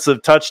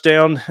offensive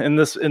touchdown in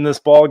this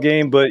ball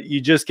game, but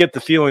you just get the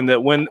feeling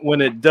that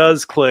when it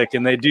does click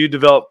and they do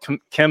develop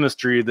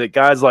chemistry, that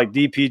guys like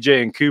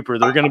DPJ and Cooper,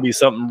 they're going to be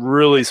something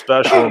really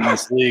special in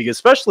this league.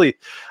 Especially,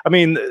 I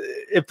mean,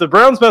 if the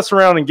Browns mess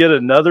around and get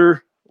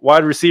another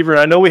wide receiver, and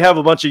I know we have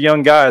a bunch of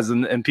young guys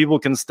and people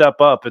can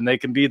step up and they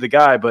can be the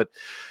guy, but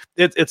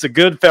it's a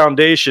good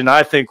foundation,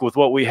 I think, with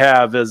what we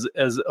have as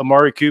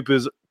Amari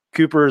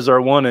Cooper is our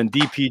 1, and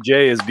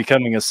DPJ is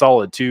becoming a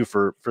solid 2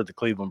 for the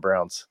Cleveland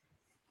Browns.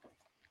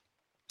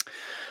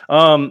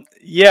 I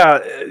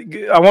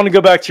want to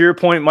go back to your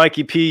point,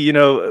 Mikey P. It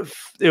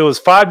was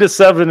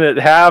 5-7 at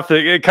half.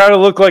 It kind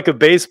of looked like a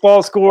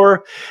baseball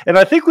score. And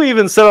I think we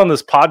even said on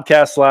this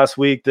podcast last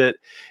week that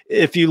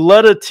if you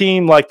let a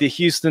team like the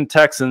Houston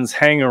Texans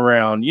hang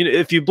around,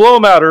 if you blow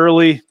them out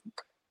early,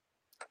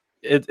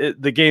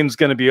 the game's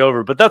going to be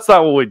over. But that's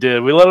not what we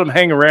did. We let them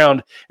hang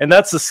around, and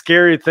that's the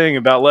scary thing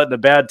about letting a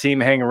bad team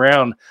hang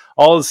around.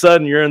 All of a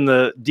sudden,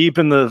 you're deep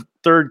in the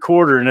third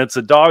quarter, and it's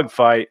a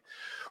dogfight.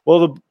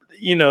 Well,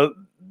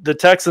 the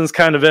Texans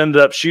kind of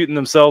ended up shooting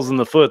themselves in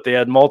the foot. They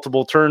had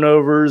multiple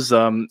turnovers,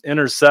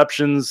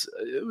 interceptions.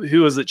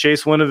 Who was it?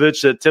 Chase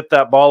Winovich that tipped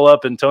that ball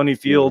up, and Tony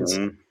Fields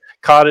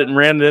caught it and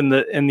ran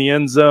it in the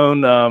end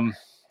zone.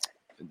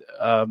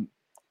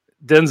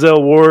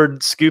 Denzel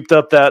Ward scooped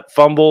up that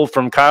fumble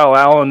from Kyle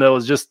Allen. That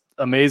was just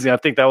amazing. I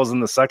think that was in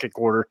the second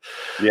quarter.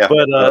 Yeah.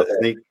 But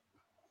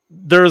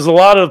there's a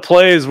lot of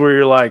plays where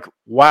you're like,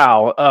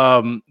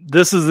 wow,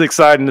 this is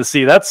exciting to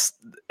see. That's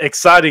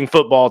exciting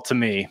football to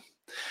me,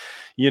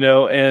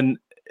 and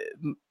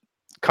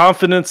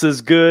confidence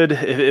is good.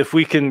 If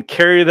we can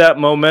carry that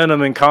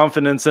momentum and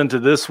confidence into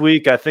this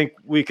week, I think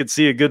we could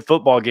see a good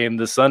football game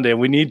this Sunday. And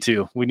we need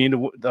to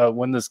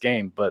win this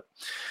game. But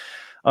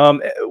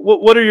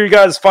what are your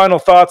guys' final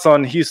thoughts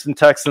on Houston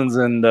Texans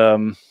and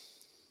the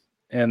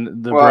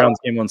Browns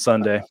game on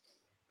Sunday?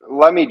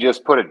 Let me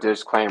just put a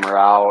disclaimer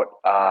out.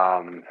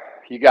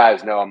 You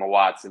guys know I'm a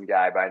Watson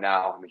guy by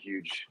now. I'm a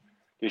huge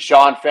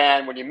Deshaun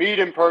fan. When you meet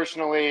him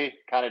personally,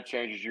 kind of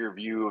changes your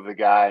view of the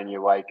guy and you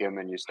like him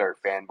and you start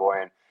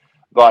fanboying.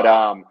 But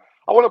I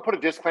want to put a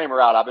disclaimer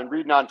out. I've been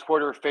reading on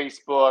Twitter,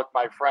 Facebook,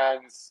 my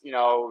friends,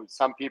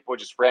 some people,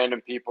 just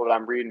random people that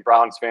I'm reading,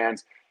 Browns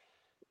fans.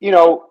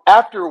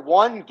 After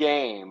one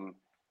game,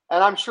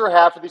 and I'm sure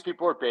half of these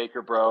people are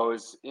Baker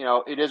bros,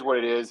 it is what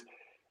it is.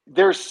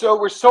 There's so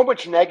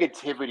much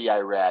negativity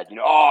I read.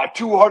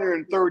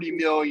 230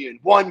 million,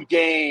 one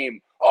game.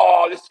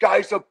 Oh, this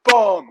guy's a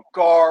bum.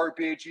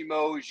 Garbage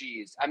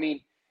emojis. I mean,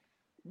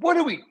 what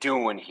are we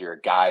doing here,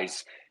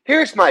 guys?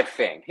 Here's my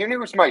thing.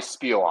 Here's my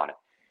spiel on it.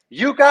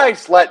 You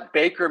guys let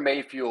Baker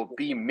Mayfield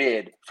be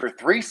mid for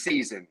 3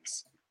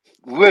 seasons.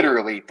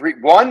 Literally,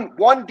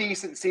 one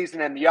decent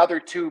season and the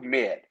other 2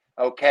 mid.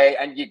 Okay,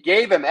 and you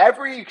gave him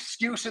every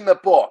excuse in the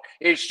book.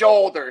 His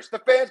shoulders, the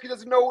fans, he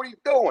doesn't know what he's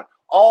doing.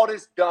 All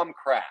this dumb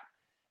crap.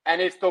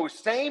 And it's those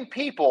same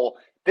people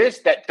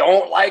that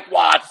don't like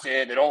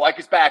Watson, they don't like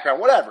his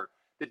background, whatever.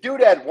 The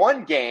dude had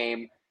one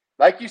game,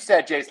 like you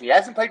said, Jason, he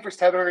hasn't played for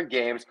 700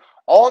 games.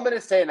 All I'm going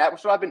to say, and that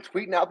was what I've been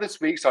tweeting out this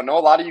week, so I know a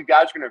lot of you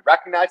guys are going to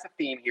recognize the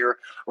theme here.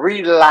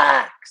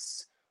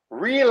 Relax,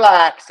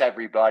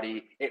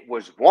 everybody. It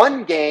was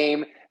one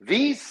game.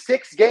 These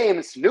 6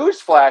 games,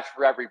 newsflash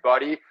for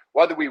everybody,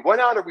 whether we win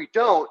out or we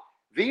don't,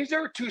 these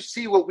are to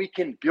see what we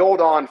can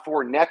build on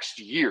for next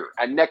year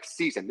and next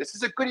season. This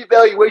is a good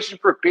evaluation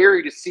for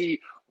Barry to see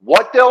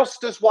what else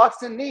does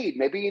Watson need.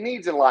 Maybe he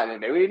needs a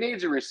lineman. Maybe he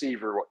needs a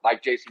receiver,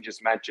 like Jason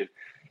just mentioned.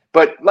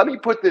 But let me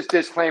put this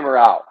disclaimer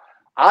out.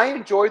 I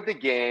enjoyed the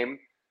game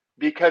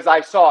because I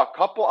saw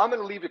I'm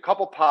going to leave a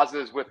couple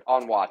positives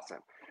on Watson.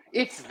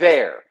 It's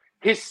there.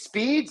 His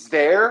speed's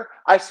there.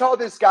 I saw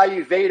this guy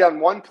evade on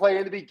one play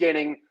in the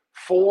beginning,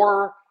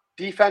 4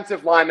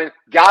 defensive linemen,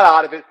 got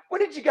out of it.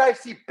 When did you guys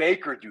see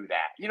Baker do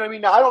that? You know what I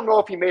mean? Now, I don't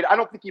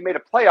think he made a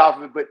play off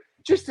of it, but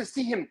just to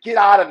see him get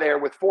out of there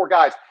with 4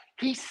 guys,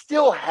 he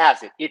still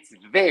has it. It's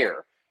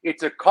there.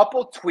 It's a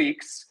couple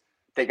tweaks.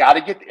 They got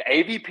to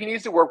AVP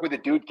needs to work with the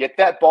dude, get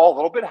that ball a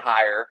little bit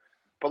higher.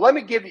 But let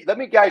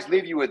me guys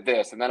leave you with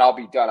this, and then I'll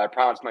be done. I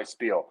promise my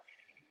spiel.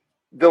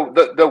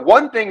 The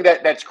one thing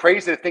that's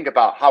crazy to think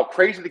about, how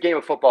crazy the game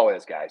of football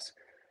is, guys.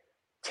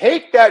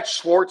 Take that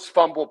Schwartz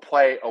fumble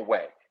play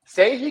away.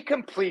 Say he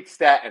completes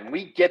that and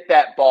we get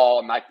that ball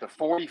in like the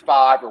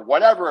 45 or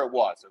whatever it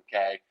was,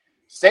 okay?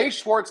 Say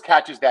Schwartz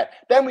catches that.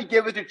 Then we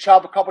give it to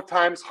Chubb a couple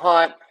times,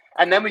 Hunt,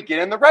 and then we get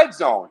in the red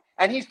zone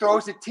and he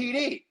throws a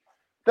TD.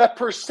 The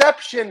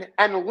perception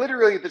and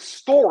literally the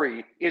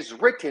story is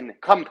written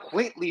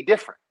completely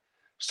different.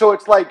 So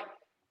it's like,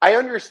 I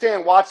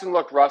understand Watson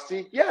looked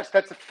rusty. Yes,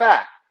 that's a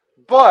fact.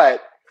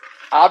 But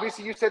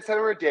obviously you said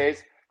 700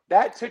 days.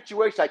 That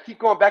situation, I keep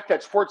going back to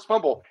that Schwartz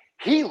fumble.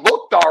 He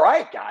looked all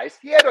right, guys.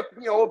 He had a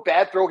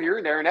bad throw here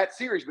and there in that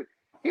series, but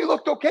he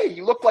looked okay. He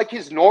looked like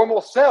his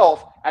normal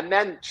self. And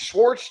then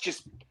Schwartz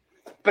just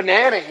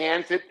banana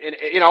hands it, and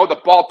the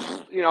ball,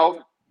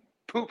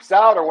 poops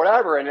out or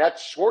whatever, and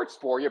that's Schwartz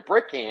for you,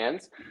 brick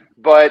hands.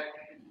 But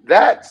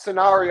that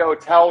scenario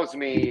tells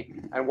me,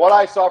 and what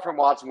I saw from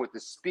Watson with the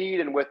speed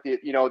and with the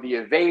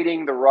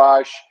evading, the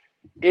rush,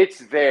 it's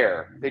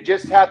there. They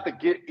just have to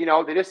get,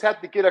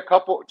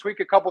 tweak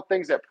a couple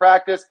things at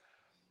practice.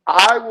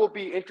 I will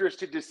be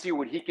interested to see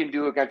what he can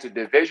do against a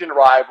division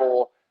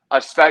rival,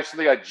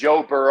 especially a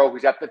Joe Burrow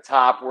who's at the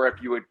top, where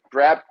if you would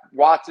grab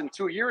Watson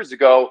 2 years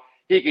ago,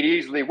 he could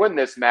easily win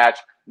this match.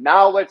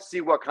 Now let's see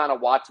what kind of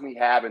Watson we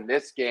have in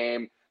this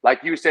game.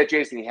 Like you said,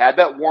 Jason, he had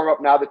that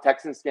warm-up. Now the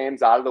Texans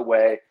game's out of the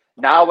way.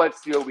 Now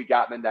let's see what we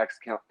got in the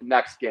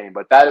next game.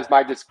 But that is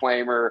my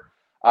disclaimer.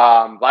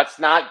 Let's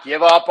not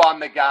give up on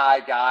the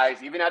guy,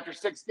 guys. Even after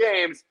 6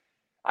 games,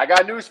 I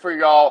got news for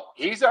y'all.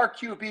 He's our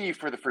QB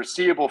for the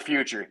foreseeable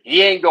future.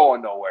 He ain't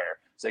going nowhere.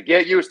 So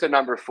get used to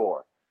number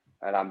 4.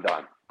 And I'm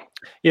done.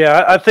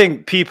 Yeah, I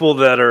think people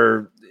that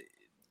are,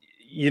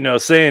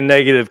 saying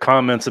negative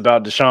comments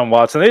about Deshaun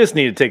Watson, they just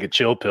need to take a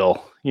chill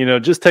pill.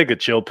 Just take a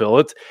chill pill.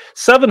 It's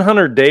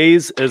 700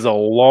 days is a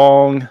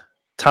long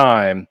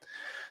time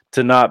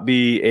to not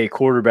be a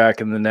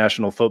quarterback in the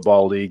National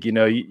Football League.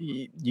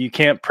 You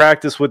can't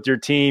practice with your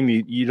team.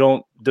 You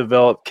don't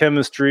develop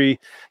chemistry.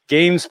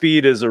 Game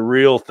speed is a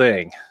real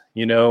thing,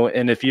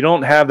 and if you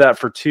don't have that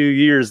for 2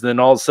 years, then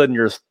all of a sudden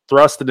you're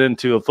thrusted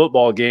into a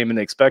football game and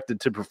expected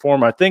to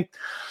perform. I think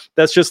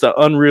that's just an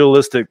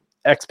unrealistic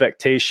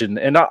expectation.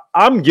 And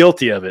I'm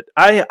guilty of it.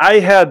 I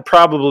had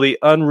probably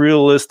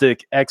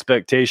unrealistic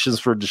expectations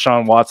for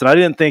Deshaun Watson. I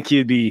didn't think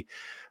he'd be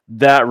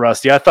that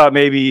rusty. I thought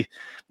maybe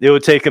it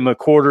would take him a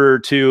quarter or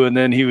 2 and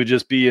then he would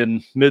just be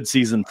in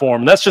midseason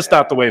form. And that's just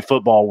not the way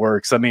football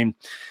works. I mean,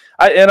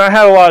 I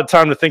had a lot of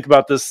time to think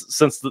about this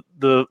since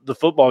the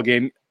football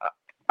game.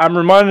 I'm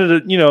reminded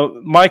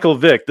of, Michael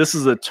Vick. This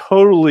is a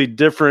totally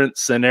different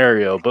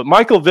scenario, but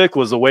Michael Vick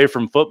was away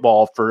from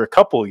football for a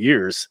couple of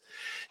years.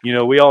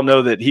 We all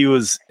know that he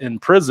was in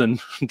prison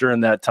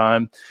during that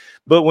time.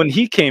 But when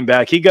he came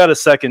back, he got a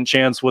second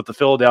chance with the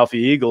Philadelphia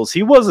Eagles.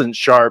 He wasn't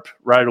sharp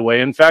right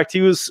away. In fact,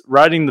 he was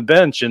riding the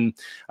bench, and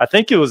I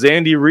think it was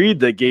Andy Reid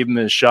that gave him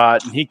his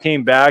shot. And he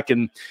came back,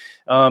 and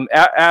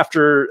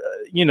after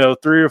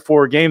 3 or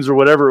 4 games or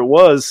whatever it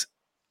was,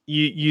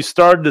 you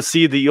started to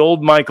see the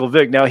old Michael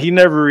Vick. Now, he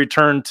never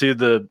returned to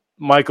the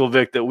Michael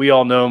Vick that we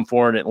all know him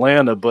for in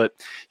Atlanta, but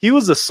he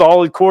was a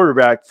solid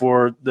quarterback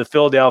for the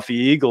Philadelphia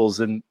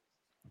Eagles. And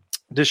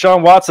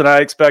Deshaun Watson, I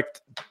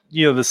expect,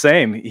 the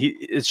same.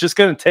 It's just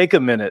going to take a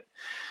minute.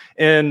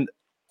 And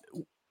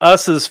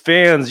us as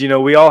fans,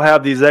 we all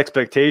have these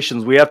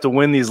expectations. We have to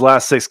win these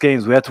last 6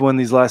 games. We have to win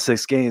these last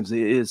 6 games.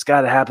 It's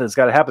got to happen. It's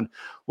got to happen.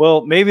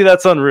 Well, maybe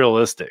that's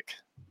unrealistic.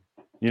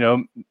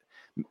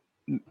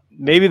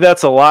 Maybe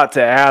that's a lot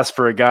to ask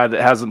for a guy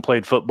that hasn't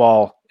played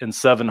football in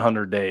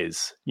 700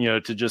 days,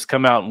 to just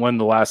come out and win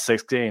the last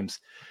 6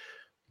 games.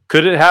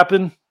 Could it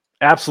happen?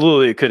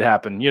 Absolutely, it could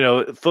happen.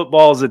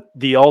 Football is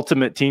the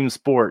ultimate team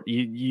sport.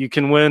 You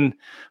can win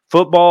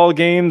football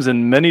games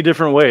in many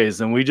different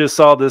ways, and we just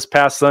saw this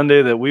past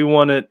Sunday that we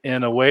won it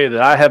in a way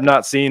that I have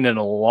not seen in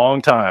a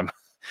long time.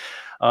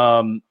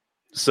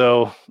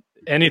 So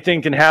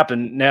anything can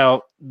happen.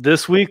 Now,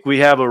 this week we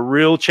have a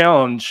real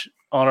challenge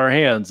on our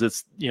hands.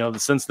 It's the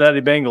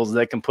Cincinnati Bengals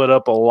that can put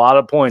up a lot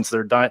of points.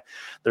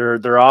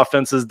 Their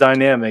offense is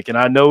dynamic, and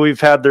I know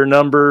we've had their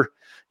number.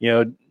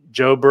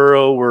 Joe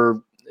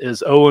Burrow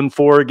is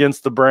 0-4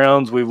 against the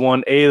Browns. We've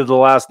won 8 of the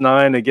last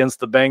 9 against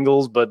the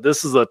Bengals, but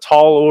this is a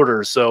tall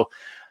order. So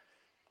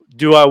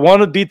do I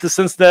want to beat the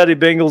Cincinnati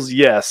Bengals?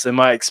 Yes. Am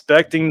I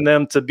expecting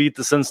them to beat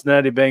the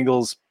Cincinnati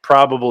Bengals?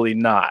 Probably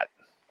not.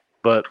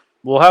 But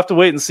we'll have to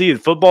wait and see.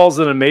 Football is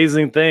an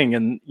amazing thing,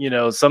 and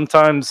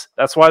sometimes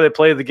that's why they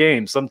play the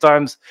game.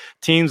 Sometimes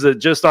teams that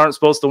just aren't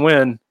supposed to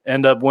win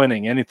end up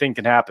winning. Anything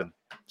can happen.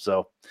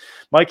 So,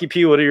 Mikey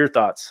P, what are your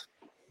thoughts?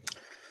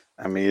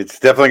 I mean, it's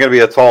definitely going to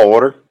be a tall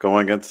order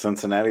going against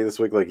Cincinnati this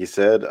week, like you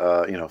said.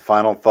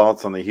 Final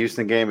thoughts on the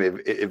Houston game.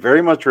 It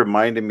very much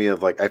reminded me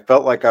of, I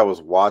felt like I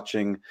was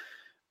watching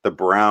the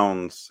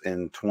Browns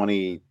in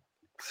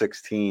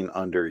 2016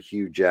 under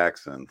Hugh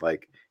Jackson.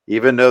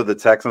 Even though the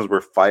Texans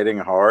were fighting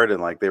hard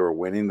and they were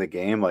winning the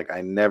game, I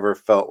never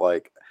felt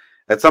like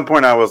at some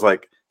point I was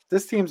like,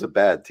 this team's a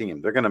bad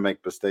team. They're going to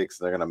make mistakes.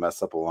 They're going to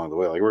mess up along the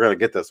way. We're going to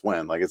get this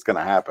win. It's going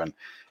to happen.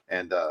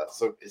 And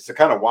so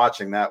kind of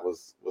watching that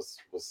was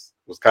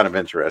kind of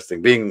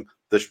interesting. Being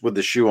with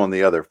the shoe on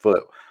the other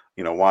foot,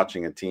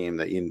 watching a team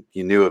that you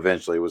knew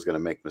eventually was going to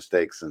make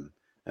mistakes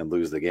and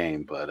lose the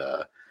game.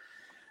 But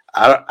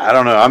I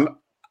don't know.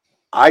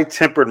 I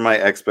tempered my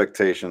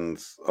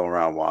expectations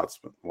around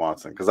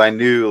Watson because I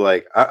knew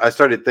I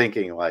started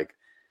thinking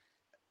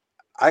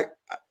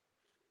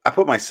I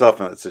put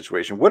myself in that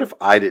situation. What if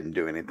I didn't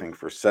do anything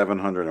for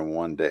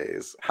 701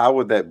 days? How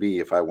would that be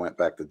if I went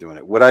back to doing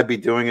it? Would I be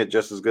doing it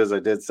just as good as I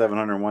did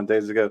 701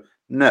 days ago?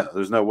 No,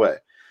 there's no way.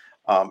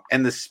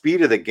 And the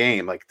speed of the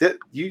game,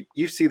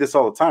 you see this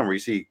all the time where you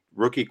see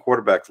rookie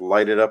quarterbacks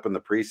light it up in the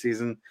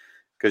preseason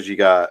because you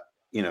got,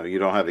 you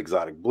don't have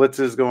exotic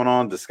blitzes going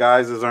on.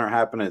 Disguises aren't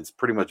happening. It's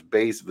pretty much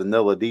base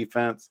vanilla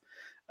defense.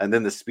 And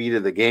then the speed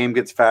of the game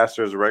gets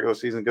faster as the regular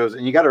season goes.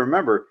 And you got to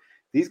remember,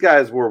 these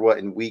guys were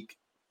week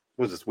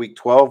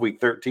 12,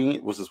 week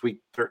 13? Was this week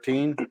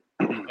 13?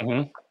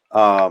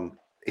 Mm-hmm.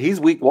 He's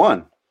week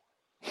 1.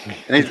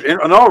 And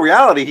in all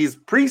reality, he's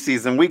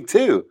preseason week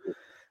 2.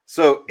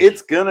 So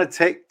it's going to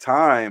take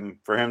time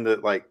for him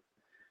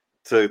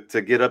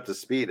to get up to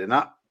speed. And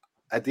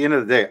at the end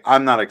of the day,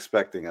 I'm not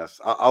expecting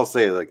us. I'll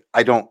say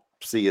I don't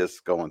see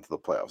us going to the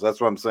playoffs. That's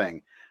what I'm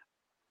saying.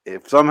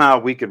 If somehow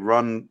we could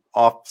run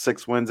off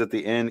 6 wins at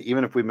the end,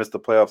 even if we miss the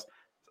playoffs,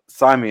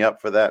 sign me up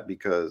for that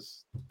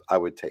because I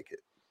would take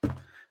it.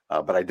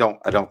 But I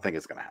don't think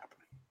it's going to happen.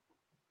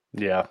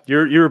 Yeah,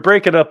 you're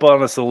breaking up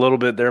on us a little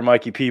bit there,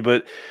 Mikey P.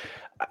 But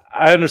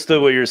I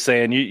understood what you're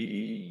saying.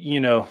 You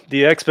know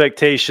the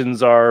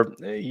expectations are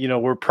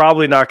we're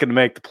probably not going to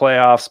make the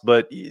playoffs,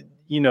 but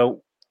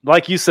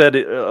like you said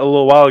a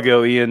little while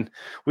ago, Ian,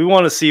 we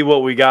want to see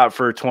what we got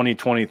for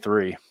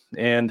 2023,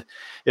 and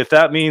if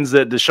that means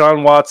that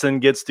Deshaun Watson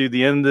gets through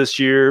the end of this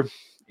year,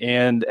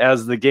 and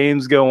as the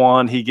games go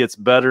on, he gets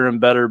better and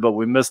better, but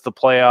we miss the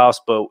playoffs,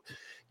 but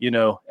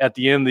at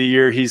the end of the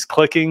year, he's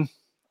clicking.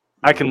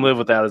 I can live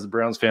with that as a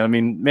Browns fan. I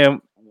mean,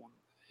 man,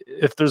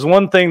 if there's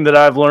one thing that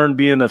I've learned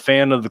being a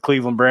fan of the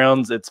Cleveland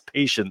Browns, it's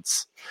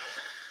patience.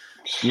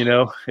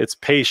 It's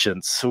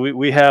patience. So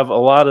we have a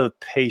lot of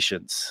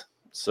patience,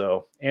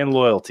 and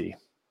loyalty.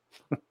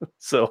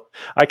 So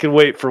I can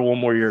wait for one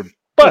more year.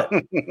 But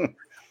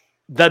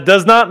that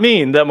does not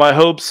mean that my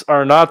hopes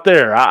are not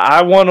there.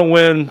 I want to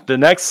win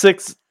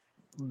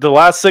the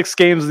last 6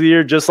 games of the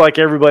year, just like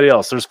everybody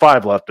else. There's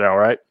 5 left now,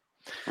 right?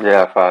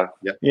 Yeah, 5.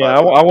 Yeah,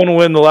 I want to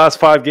win the last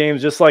 5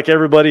 games just like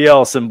everybody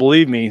else. And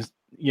believe me,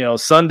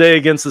 Sunday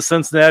against the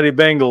Cincinnati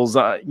Bengals,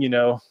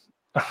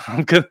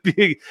 I'm going to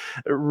be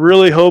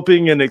really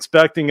hoping and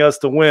expecting us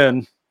to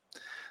win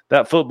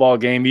that football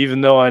game,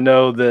 even though I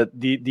know that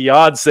the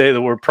odds say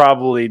that we're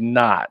probably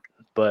not.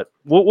 But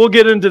we'll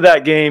get into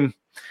that game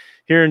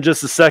here in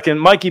just a second.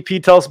 Mikey P,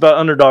 tell us about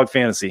Underdog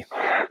Fantasy.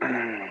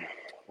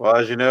 Well,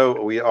 as you know,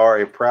 we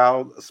are a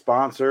proud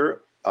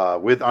sponsor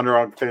with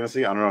Underdog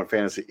Fantasy. Underdog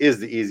Fantasy is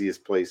the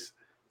easiest place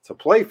to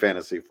play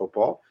fantasy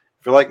football.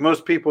 If you're like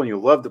most people and you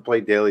love to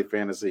play daily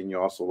fantasy and you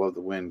also love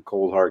to win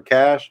cold hard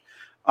cash,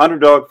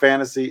 Underdog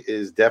Fantasy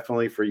is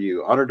definitely for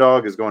you.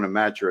 Underdog is going to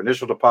match your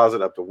initial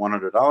deposit up to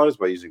 $100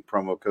 by using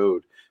promo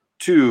code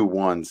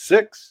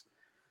 216.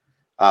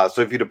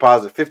 So if you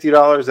deposit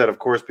 $50, that of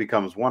course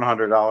becomes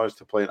 $100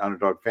 to play an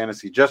Underdog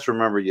Fantasy. Just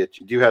remember, you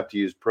do have to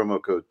use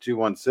promo code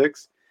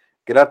 216.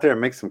 Get out there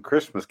and make some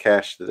Christmas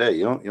cash today.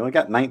 You only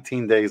got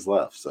 19 days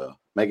left, so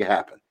make it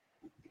happen.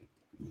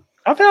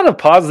 I've had a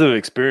positive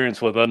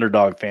experience with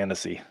Underdog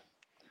Fantasy.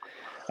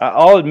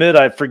 I'll admit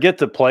I forget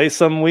to play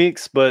some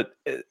weeks, but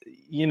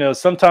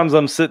sometimes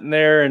I'm sitting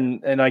there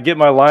and I get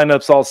my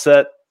lineups all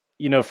set,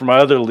 for my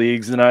other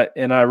leagues, and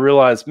I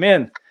realize,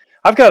 man,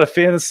 I've got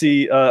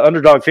a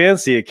Underdog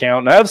Fantasy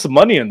account, and I have some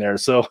money in there,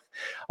 so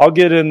I'll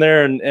get in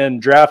there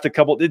and draft a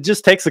couple. It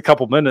just takes a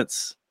couple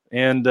minutes,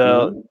 and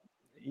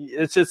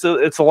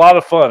it's a lot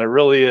of fun. It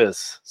really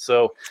is.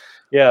 So,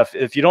 yeah,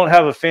 if you don't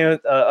have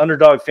a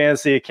Underdog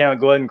Fantasy account,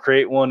 go ahead and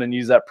create one and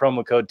use that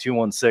promo code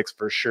 216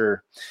 for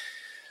sure.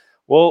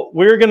 Well,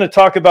 we're going to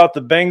talk about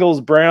the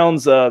Bengals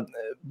Browns.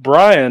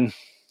 Brian,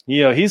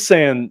 he's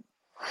saying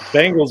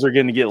Bengals are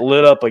going to get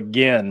lit up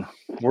again.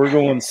 We're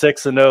going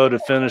 6-0 to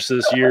finish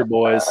this year,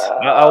 boys.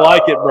 I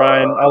like it,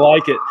 Brian. I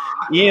like it.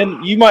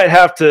 Ian, you might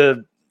have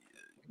to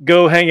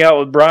go hang out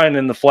with Brian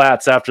in the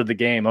flats after the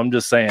game. I'm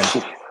just saying.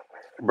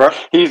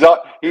 He's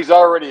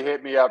already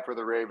hit me up for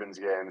the Ravens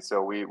game,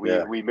 so we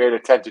made a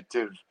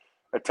tentative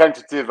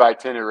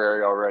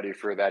itinerary already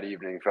for that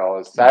evening,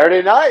 fellas.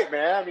 Saturday night,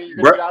 man. I mean, you're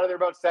gonna get out of there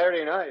about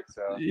Saturday night.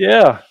 So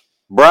yeah,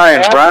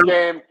 Brian.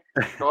 Game.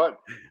 Go ahead.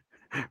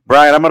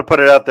 Brian, I'm going to put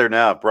it out there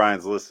now. If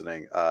Brian's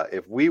listening,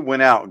 if we win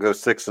out and go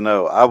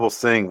 6-0, I will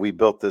sing "We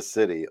Built This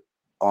City"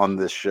 on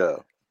this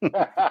show.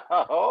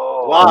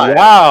 Oh, live.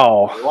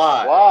 Wow!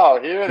 Live. Wow!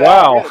 Hear that?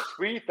 Wow!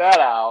 Tweet that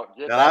out.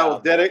 I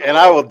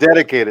will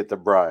dedicate it to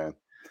Brian.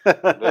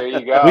 There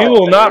you go. We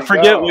will not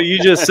forget what you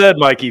just said,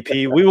 Mikey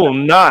P. We will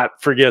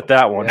not forget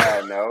that one.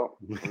 Yeah, no,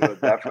 we will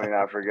definitely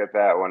not forget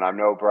that one. I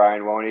know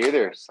Brian won't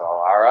either. So,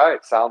 all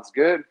right, sounds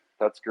good.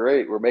 That's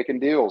great. We're making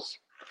deals.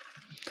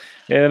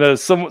 And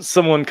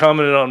someone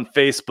commented on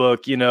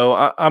Facebook,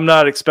 I'm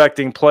not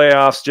expecting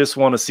playoffs, just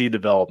want to see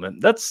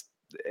development. That's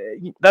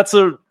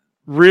a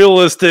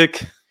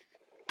realistic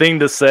thing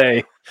to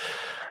say,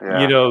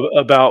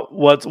 about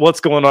what's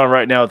going on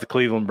right now with the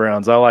Cleveland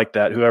Browns. I like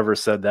that, whoever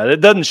said that.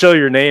 It doesn't show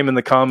your name in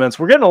the comments.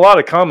 We're getting a lot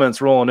of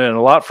comments rolling in,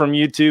 a lot from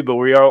YouTube, but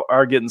we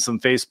are getting some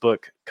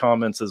Facebook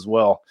comments as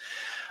well.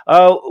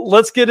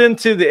 Let's get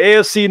into the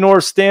AFC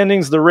North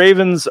standings. The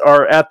Ravens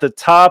are at the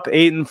top,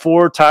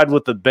 8-4, tied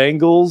with the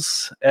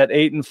Bengals at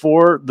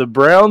 8-4. The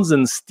Browns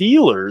and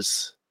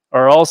Steelers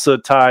are also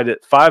tied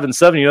at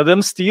 5-7. Them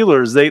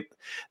Steelers,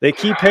 they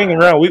keep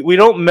hanging around. We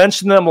don't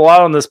mention them a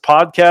lot on this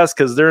podcast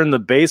because they're in the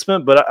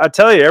basement, but I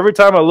tell you, every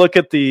time I look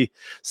at the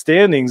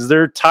standings,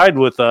 they're tied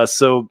with us.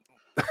 So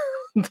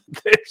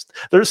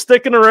they're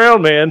sticking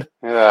around, man.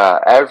 Yeah,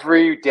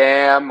 every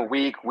damn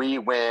week we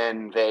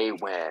win, they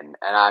win.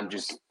 And I'm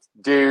just,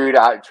 dude,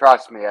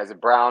 trust me, as a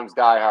Browns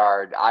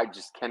diehard, I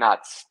just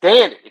cannot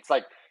stand it. It's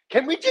like,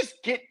 can we just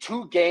get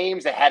 2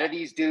 games ahead of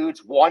these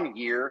dudes 1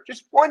 year?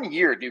 Just 1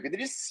 year, dude. Can they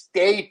just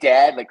stay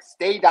dead,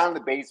 stay down in the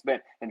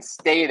basement and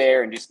stay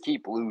there and just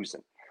keep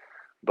losing?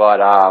 But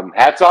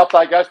hats off to,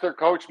 I guess, their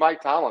coach,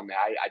 Mike Tomlin, man.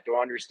 I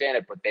don't understand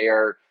it, but they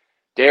are,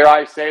 dare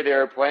I say, they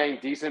are playing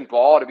decent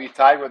ball to be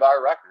tied with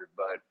our record.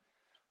 But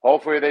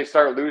hopefully they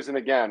start losing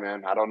again,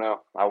 man. I don't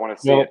know. I want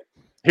to see it.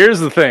 Here's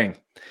the thing.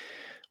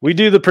 We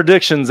do the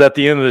predictions at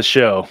the end of the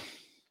show.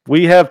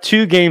 We have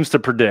 2 games to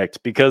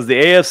predict because the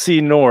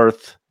AFC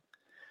North,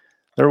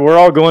 we're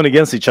all going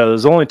against each other.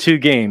 There's only 2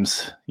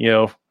 games,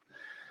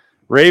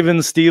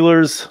 Ravens,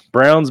 Steelers,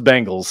 Browns,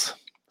 Bengals.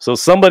 So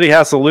somebody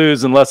has to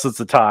lose unless it's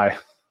a tie.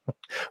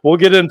 We'll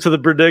get into the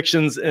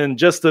predictions in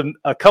just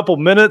a couple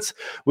minutes.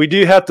 We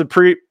do have to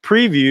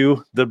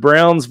preview the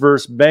Browns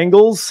versus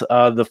Bengals.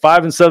 The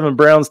 5-7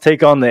 Browns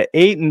take on the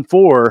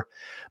 8-4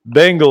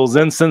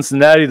 Bengals in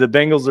Cincinnati. The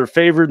Bengals are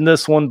favored in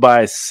this one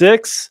by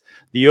 6.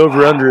 The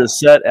over-under is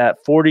set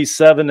at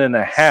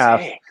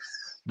 47.5.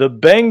 The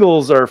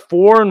Bengals are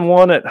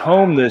 4-1 at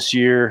home this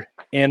year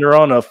and are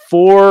on a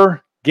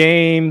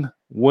 4-game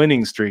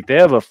winning streak. They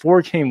have a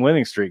 4-game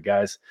winning streak,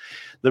 guys.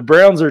 The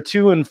Browns are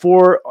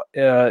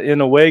 2-4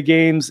 in away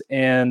games,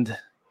 and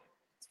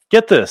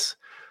get this.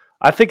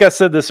 I think I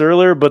said this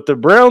earlier, but the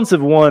Browns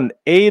have won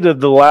 8 of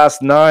the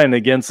last 9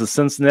 against the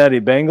Cincinnati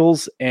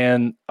Bengals,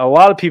 and a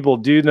lot of people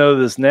do know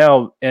this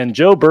now, and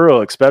Joe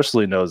Burrow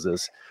especially knows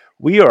this.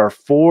 We are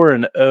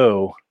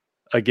 4-0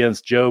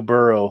 against Joe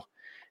Burrow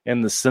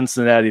and the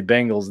Cincinnati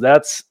Bengals.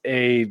 That's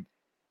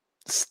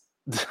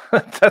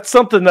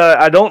something that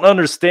I don't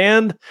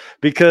understand,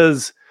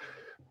 because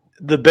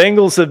the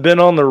Bengals have been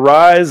on the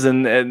rise,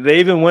 and they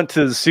even went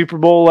to the Super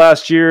Bowl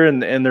last year,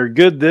 and they're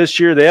good this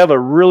year. They have a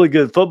really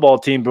good football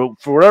team,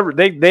 but for whatever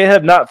they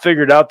have not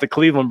figured out the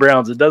Cleveland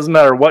Browns. It doesn't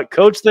matter what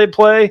coach they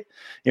play.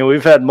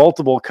 We've had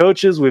multiple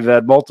coaches, we've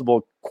had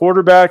multiple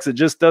quarterbacks. It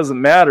just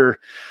doesn't matter.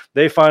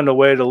 They find a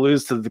way to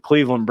lose to the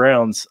Cleveland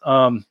Browns.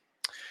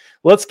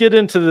 Let's get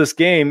into this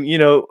game.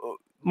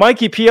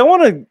 Mikey P, I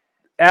want to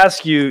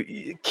ask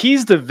you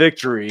keys to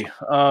victory.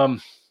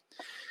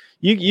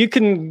 You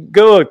can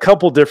go a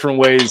couple different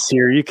ways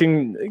here. You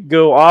can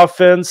go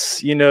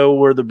offense,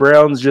 where the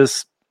Browns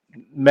just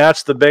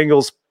match the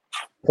Bengals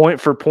point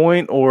for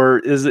point, or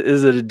is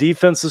it a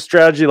defensive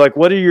strategy? Like,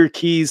 what are your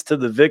keys to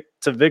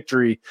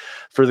victory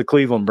for the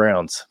Cleveland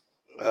Browns?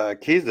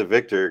 Keys to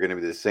victory are going to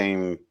be the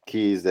same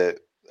keys that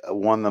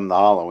won them the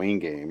Halloween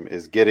game,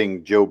 is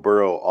getting Joe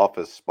Burrow off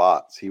his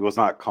spots. He was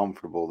not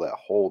comfortable that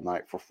whole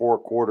night. For 4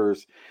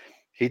 quarters,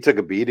 he took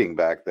a beating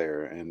back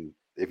there, and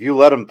if you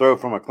let him throw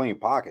from a clean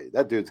pocket,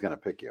 that dude's going to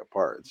pick you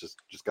apart. It's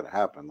just going to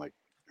happen. Like,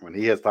 when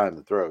he has time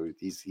to throw,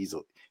 he's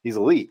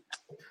elite.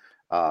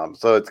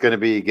 So it's going to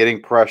be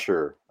getting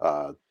pressure,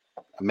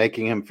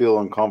 making him feel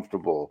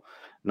uncomfortable,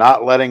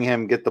 not letting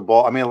him get the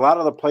ball. I mean, a lot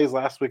of the plays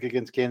last week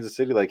against Kansas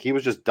City, like, he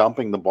was just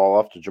dumping the ball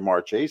off to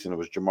Jamar Chase, and it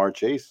was Jamar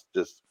Chase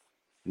just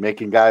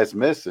making guys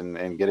miss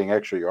and getting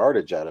extra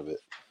yardage out of it.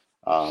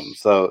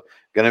 So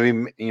going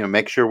to be,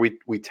 make sure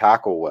we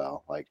tackle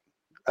well, like,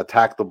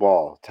 attack the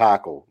ball,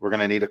 tackle. We're going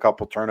to need a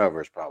couple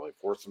turnovers, probably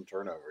force some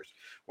turnovers.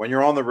 When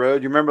you're on the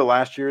road, you remember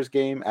last year's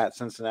game at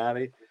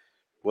Cincinnati?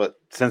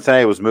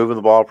 Cincinnati was moving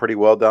the ball pretty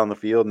well down the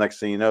field. Next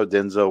thing you know,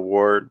 Denzel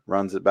Ward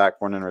runs it back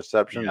for an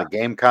interception. Yeah. The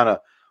game kind of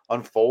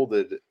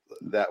unfolded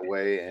that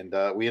way, and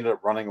we ended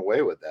up running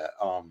away with that.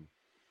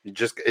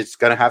 It's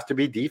going to have to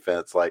be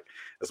defense. Like,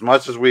 as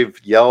much as we've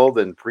yelled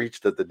and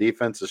preached that the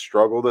defense has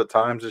struggled at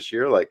times this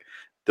year, like,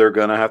 they're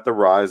going to have to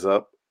rise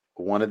up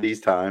one of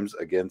these times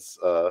against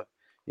an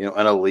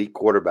elite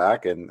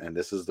quarterback, and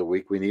this is the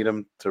week we need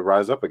him to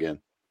rise up again.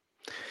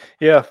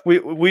 Yeah,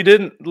 we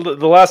didn't.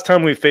 The last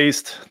time we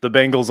faced the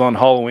Bengals on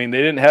Halloween, they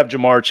didn't have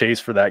Jamar Chase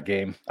for that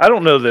game. I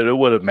don't know that it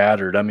would have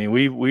mattered. I mean,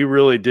 we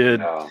really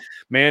did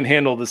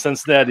manhandle the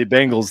Cincinnati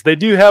Bengals. They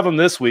do have him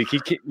this week.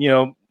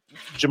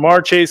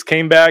 Jamar Chase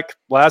came back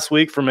last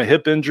week from a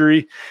hip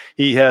injury.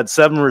 He had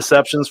 7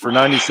 receptions for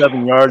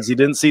 97 yards. He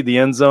didn't see the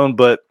end zone,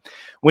 but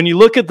when you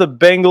look at the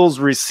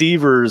Bengals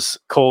receivers,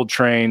 Cold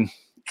Train,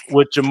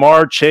 with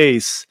Jamar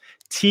Chase,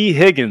 T.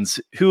 Higgins,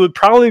 who would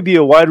probably be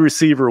a wide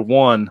receiver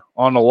 1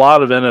 on a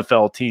lot of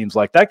NFL teams.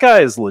 Like, that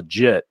guy is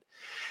legit.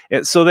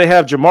 And so they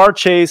have Jamar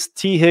Chase,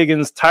 T.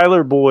 Higgins,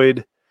 Tyler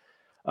Boyd,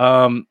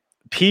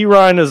 P.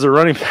 Ryan as a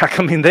running back.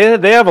 I mean,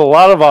 they have a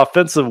lot of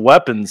offensive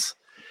weapons.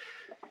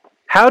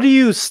 How do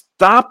you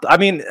stop? I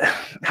mean,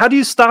 how do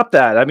you stop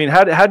that? I mean,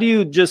 how do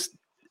you just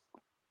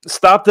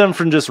stop them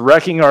from just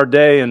wrecking our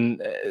day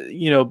and,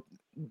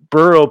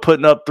 Burrow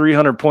putting up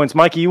 300 points?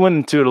 Mikey, you went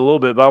into it a little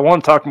bit, but I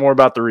want to talk more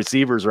about the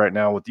receivers right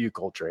now with you,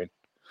 Coltrane.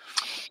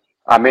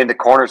 I mean, the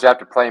corners have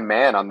to play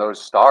man on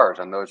those stars,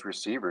 on those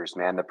receivers,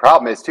 man. The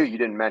problem is, too, you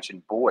didn't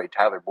mention Boyd,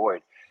 Tyler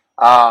Boyd.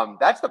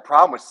 That's the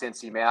problem with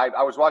Cincy, man.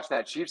 I was watching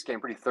that Chiefs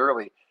game pretty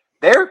thoroughly.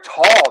 They're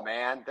tall,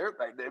 man.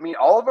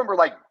 All of them are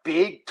like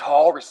big,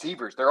 tall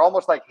receivers. They're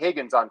almost like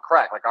Higgins on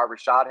crack, like our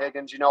Rashad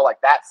Higgins,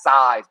 like that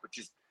size, but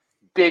just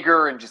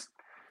bigger, and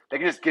they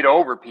can just get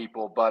over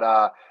people.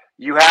 But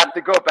you have to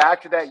go back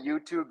to that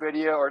YouTube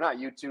video, or not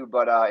YouTube,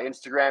 but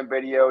Instagram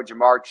video,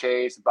 Jamar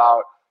Chase,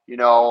 about,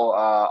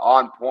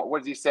 on point.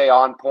 What did he say?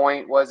 On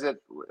point, was it?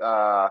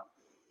 That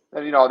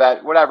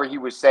whatever he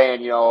was saying,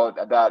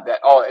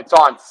 it's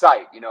on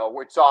site,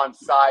 it's on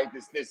site.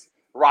 This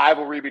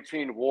rivalry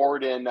between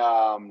Ward and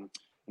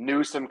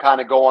Newsome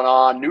kind of going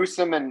on.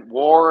 Newsome and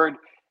Ward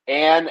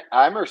and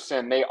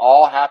Emerson, they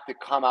all have to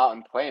come out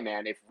and play,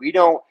 man. If we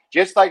don't,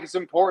 just like it's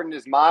important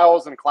as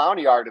Miles and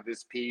Clowney are to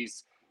this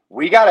piece,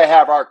 we got to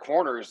have our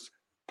corners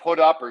put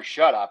up or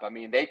shut up. I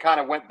mean, they kind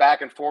of went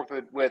back and forth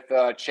with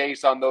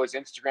Chase on those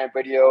Instagram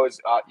videos,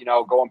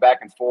 going back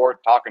and forth,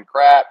 talking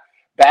crap.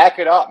 Back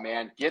it up,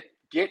 man. Get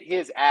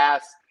his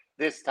ass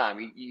this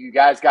time. You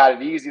guys got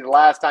it easy the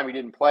last time he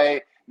didn't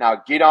play.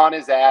 Now get on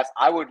his ass.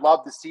 I would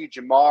love to see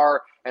Jamar,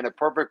 in a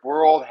perfect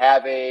world,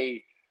 have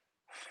a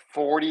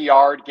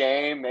 40-yard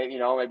game,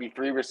 maybe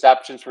 3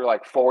 receptions for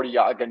like 40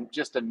 yards,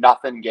 just a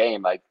nothing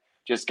game. Like,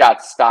 just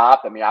got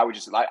stopped. I mean, I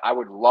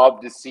would love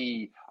to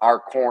see our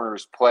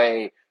corners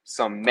play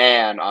some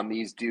man on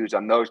these dudes,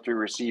 on those 3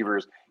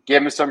 receivers.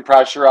 Give them some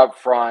pressure up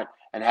front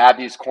and have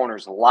these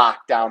corners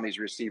lock down these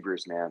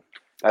receivers, man.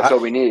 That's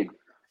what we need.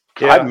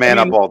 Yeah, I'd man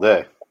up all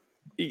day.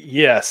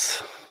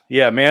 Yes.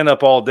 Yeah, man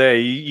up all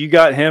day. You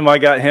got him, I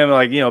got him,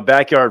 like,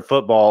 backyard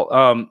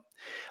football.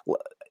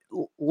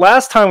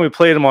 Last time we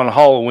played them on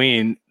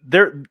Halloween,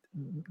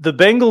 the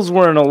Bengals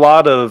were in a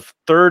lot of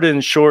 3rd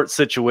and short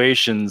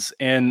situations,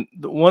 and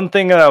the one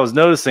thing that I was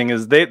noticing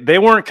is they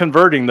weren't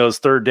converting those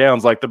 3rd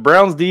downs. Like, the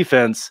Browns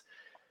defense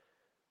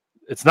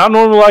it's not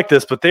normal like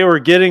this, but they were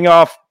getting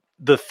off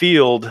the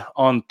field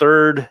on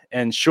 3rd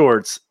and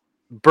shorts.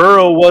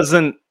 Burrow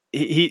wasn't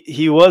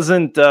he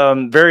wasn't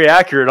very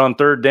accurate on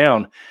 3rd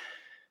down.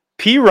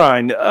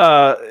 Pirine,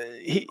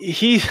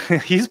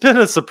 he's been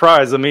a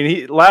surprise. I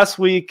mean, last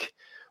week,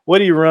 what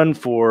did he run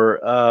for?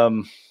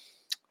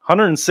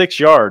 106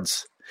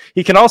 yards.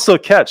 He can also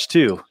catch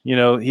too.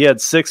 He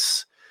had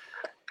 6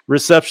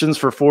 receptions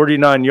for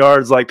 49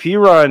 yards. Like,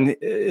 Pirine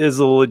is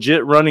a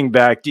legit running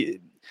back.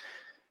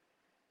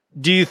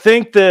 Do you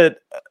think that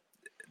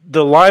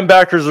the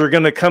linebackers are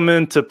going to come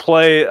into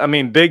play? I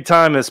mean, big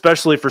time,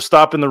 especially for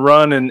stopping the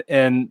run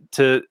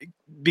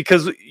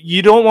because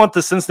you don't want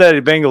the Cincinnati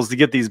Bengals to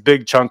get these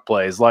big chunk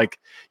plays. Like,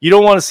 you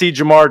don't want to see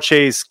Jamar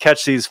Chase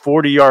catch these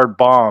 40-yard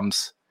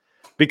bombs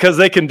because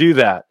they can do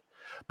that.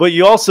 But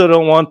you also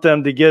don't want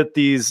them to get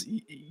these,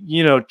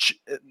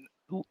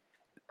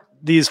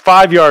 these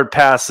 5-yard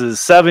passes,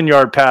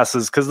 7-yard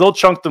passes, because they'll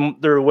chunk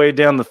their way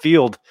down the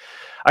field.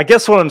 I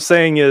guess what I'm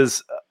saying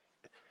is,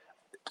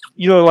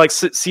 like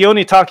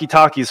Sione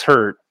Takitaki's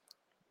hurt.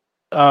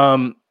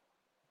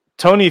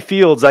 Tony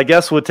Fields, I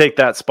guess, would take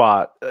that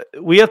spot.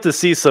 We have to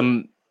see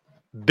some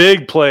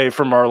big play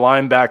from our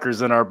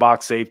linebackers and our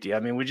box safety. I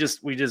mean, we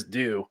just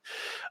do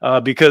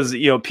because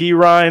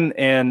Pirine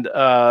and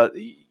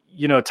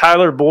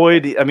Tyler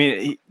Boyd. I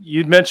mean,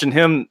 you'd mentioned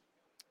him,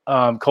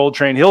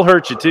 Coltrane. He'll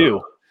hurt you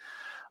too.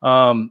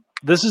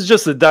 This is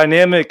just a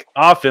dynamic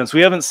offense. We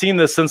haven't seen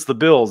this since the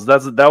Bills.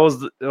 That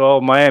was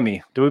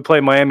Miami. Did we play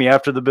Miami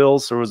after the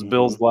Bills, or was the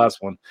Bills the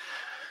last one?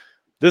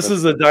 This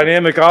is a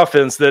dynamic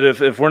offense that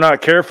if we're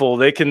not careful,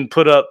 they can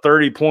put up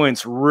 30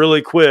 points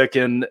really quick.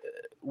 And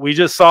we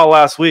just saw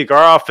last week,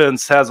 our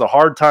offense has a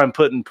hard time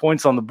putting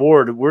points on the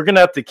board. We're going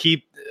to have to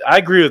keep – I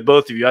agree with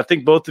both of you. I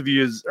think both of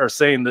you are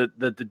saying that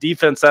the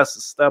defense has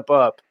to step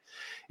up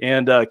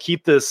and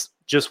keep this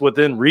just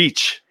within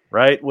reach,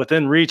 right?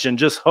 Within reach, and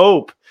just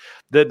hope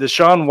that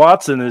Deshaun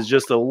Watson is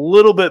just a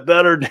little bit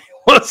better than he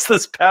was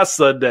this past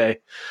Sunday.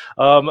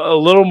 A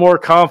little more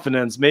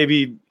confidence,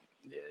 maybe –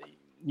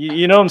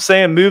 you know what I'm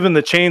saying? Moving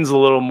the chains a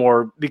little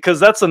more, because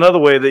that's another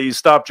way that you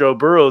stop Joe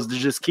Burrow, is to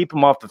just keep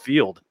him off the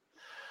field,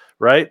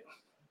 right?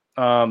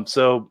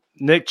 So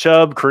Nick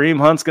Chubb, Kareem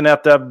Hunt's going to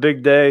have a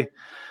big day.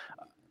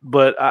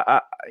 But,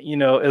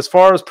 as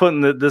far as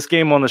putting this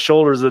game on the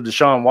shoulders of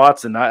Deshaun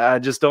Watson, I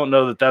just don't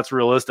know that that's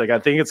realistic. I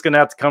think it's going to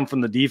have to come from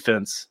the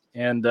defense.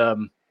 And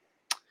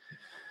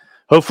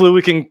hopefully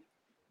we can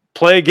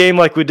play a game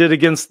like we did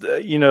against the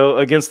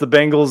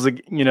Bengals,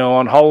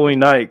 on Halloween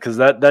night, because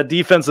that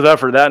defensive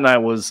effort that night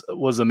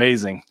was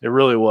amazing. It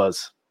really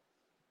was.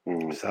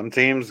 Some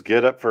teams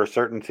get up for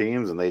certain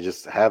teams and they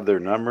just have their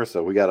number,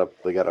 so we gotta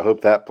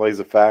hope that plays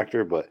a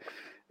factor. But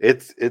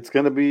it's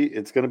gonna be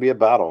a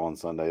battle on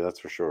Sunday, that's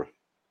for sure.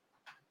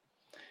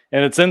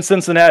 And it's in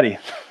Cincinnati.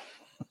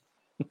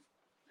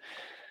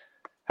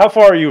 How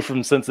far are you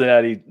from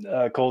Cincinnati,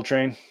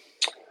 Coltrane?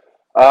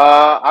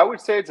 I would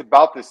say it's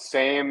about the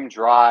same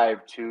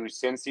drive to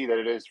Cincy that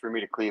it is for me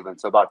to Cleveland.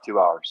 So about 2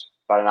 hours,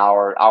 about an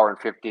hour and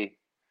 50,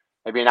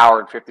 maybe an hour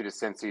and 50 to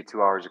Cincy,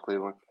 2 hours to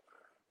Cleveland.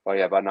 Well,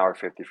 yeah, about an hour and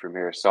 50 from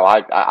here. So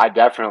I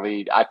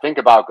definitely think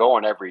about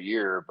going every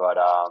year, but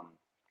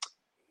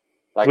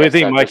what do you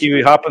think, Mikey?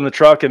 We hop in the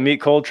truck and meet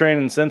Coltrane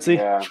in Cincy?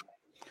 Yeah.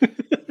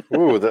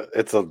 Ooh,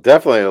 it's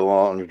definitely a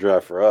long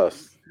drive for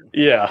us.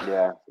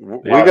 Yeah.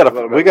 We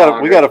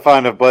gotta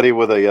find a buddy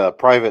with a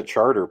private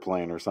charter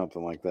plane or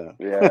something like that.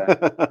 Yeah.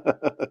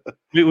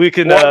 we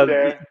can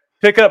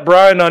pick up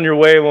Brian on your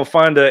way, and we'll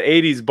find a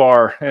 80s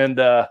bar, and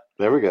there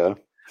we go.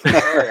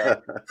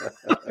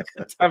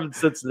 I'm in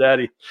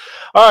Cincinnati.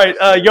 All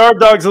right, Yard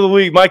Dogs of the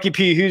Week. Mikey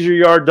P, who's your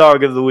Yard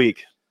Dog of the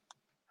Week?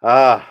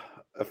 Are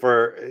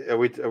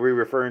we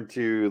referring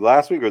to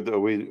last week, or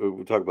we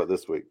talk about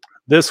this week?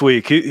 This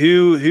week,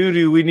 who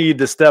do we need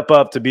to step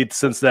up to beat the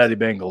Cincinnati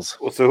Bengals?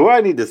 Well, so who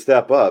I need to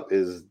step up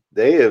is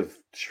they have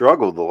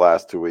struggled the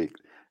last 2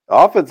 weeks. The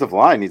offensive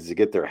line needs to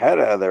get their head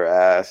out of their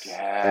ass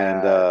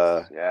and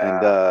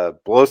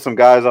blow some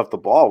guys off the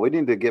ball. We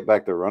need to get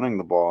back to running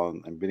the ball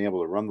and being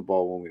able to run the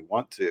ball when we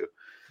want to,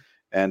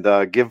 and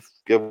give.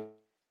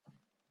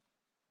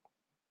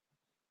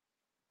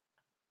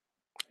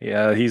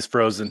 Yeah, he's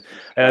frozen.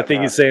 And I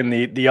think he's saying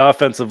the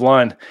offensive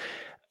line.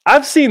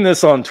 I've seen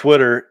this on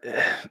Twitter.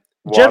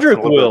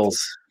 Jedrick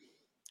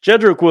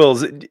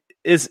Wills,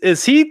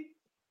 is he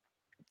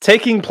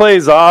taking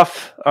plays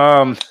off?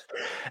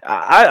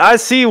 I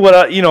see what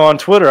on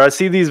Twitter. I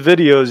see these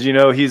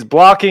videos. He's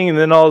blocking, and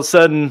then all of a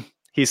sudden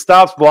he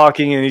stops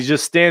blocking, and he's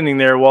just standing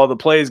there while the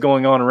play is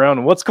going on around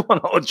him. What's going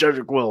on with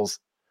Jedrick Wills?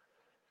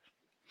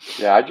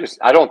 Yeah,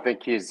 I don't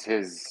think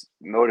his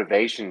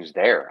motivation's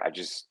there.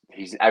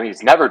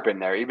 He's never been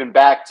there. Even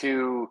back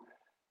to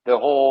the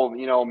whole,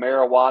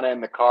 marijuana in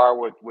the car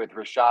with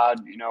Rashad,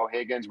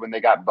 Higgins, when they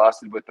got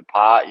busted with the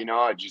pot,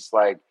 it's just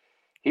like,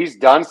 he's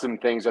done some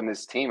things on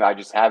this team. I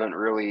just haven't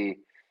really,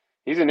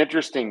 he's an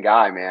interesting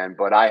guy, man,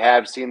 but I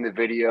have seen the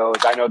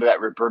videos. I know that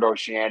Roberto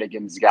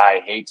Shannigan's guy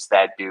hates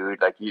that dude.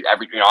 Like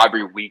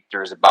every week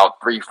there's about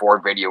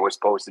 3-4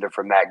 videos posted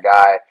from that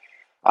guy.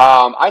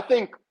 I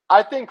think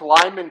I think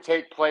linemen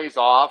take plays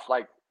off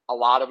like a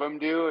lot of them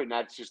do, and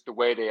that's just the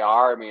way they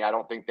are. I mean, I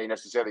don't think they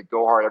necessarily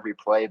go hard every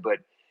play, but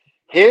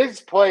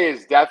his play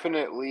is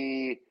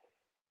definitely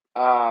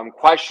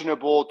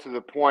questionable to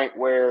the point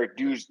where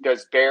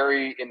does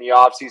Barry in the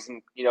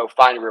offseason,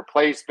 find a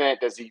replacement?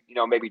 Does he,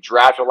 maybe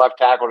draft a left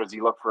tackle? Does he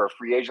look for a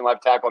free agent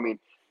left tackle? I mean,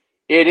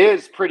 it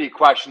is pretty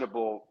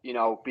questionable,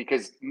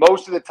 because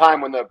most of the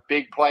time when the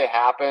big play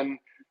happened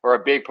or a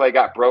big play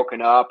got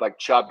broken up, like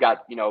Chubb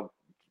got,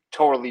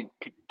 totally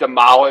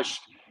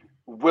demolished,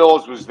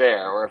 Wills was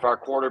there. Or if our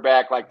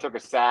quarterback took a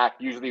sack,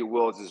 usually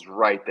Wills is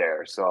right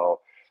there. So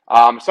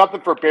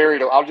something for Barry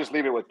I'll just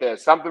leave it with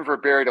this. Something for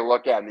Barry to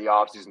look at in the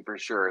offseason for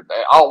sure.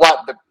 I'll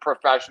let the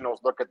professionals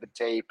look at the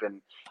tape, and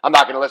I'm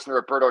not going to listen to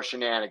Roberto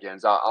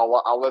shenanigans.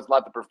 I'll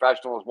let the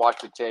professionals watch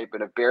the tape,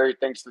 and if Barry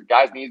thinks the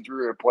guys need to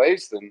be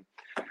replaced, then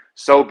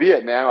so be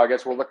it, man. I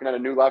guess we're looking at a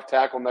new left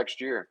tackle next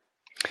year.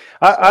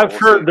 I've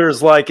heard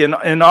there's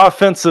in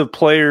offensive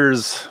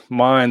players'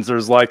 minds,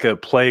 there's a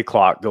play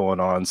clock going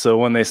on. So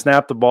when they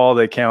snap the ball,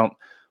 they count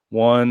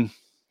 1,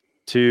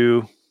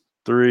 2,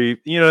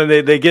 3.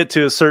 They get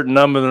to a certain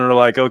number and they're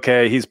like,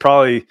 okay, he's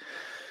probably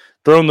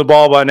thrown the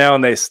ball by now,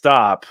 and they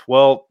stop.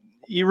 Well,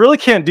 you really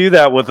can't do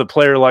that with a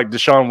player like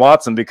Deshaun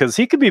Watson, because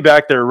he could be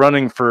back there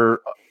running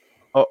for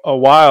a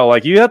while.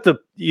 You have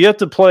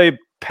to play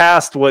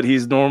past what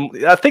he's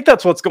normally. I think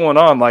that's what's going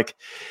on.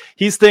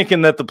 He's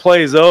thinking that the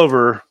play is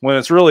over when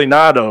it's really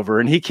not over,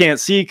 and he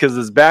can't see because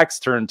his back's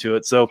turned to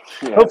it. So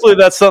hopefully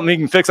that's something he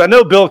can fix. I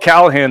know Bill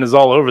Callahan is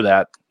all over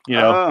that.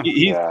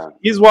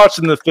 He's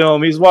watching the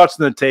film. He's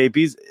watching the tape.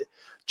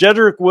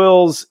 Jedrick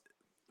Wills.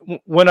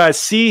 When I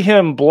see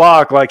him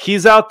block,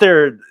 he's out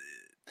there,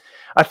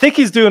 I think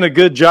he's doing a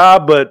good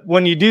job. But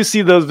when you do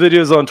see those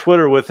videos on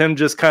Twitter with him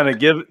just kind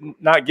of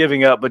not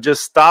giving up, but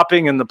just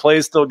stopping and the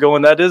play still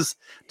going, that is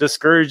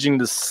discouraging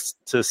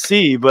to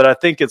see. But I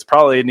think it's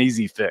probably an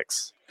easy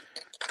fix.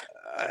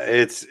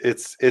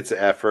 It's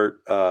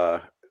effort.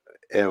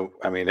 And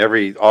I mean,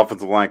 every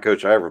offensive line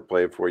coach I ever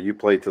played for, you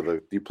played to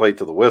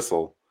the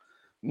whistle.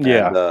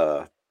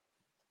 Yeah.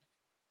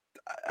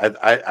 And,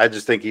 I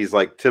just think he's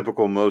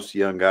typical most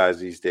young guys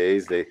these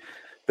days.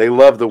 They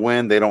love to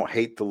win. They don't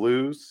hate to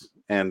lose.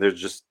 And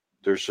there's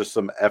just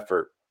some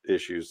effort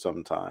issues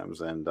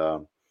sometimes. And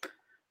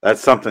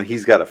that's something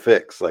he's got to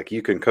fix.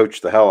 You can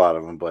coach the hell out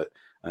of him, but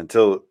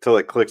until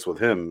it clicks with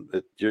him,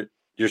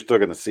 you're still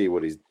going to see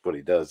what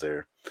he does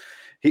there.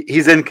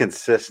 He's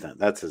inconsistent.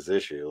 That's his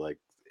issue.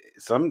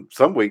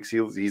 Some weeks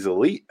he's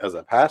elite as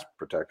a pass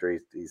protector.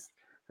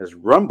 His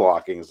run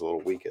blocking is a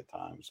little weak at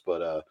times,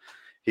 but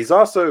he's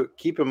also,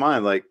 keep in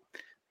mind,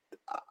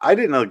 I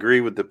didn't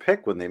agree with the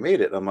pick when they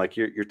made it. I'm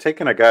you're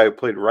taking a guy who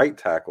played right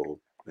tackle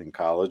in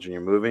college and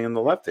you're moving in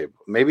the left tackle.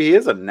 Maybe he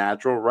is a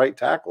natural right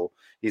tackle.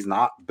 He's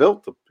not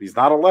he's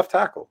not a left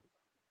tackle.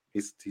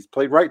 He's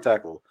played right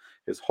tackle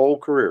his whole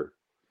career.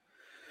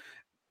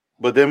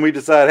 But then we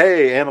decide,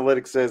 hey,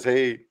 analytics says,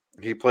 hey,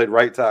 he played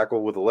right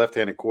tackle with a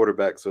left-handed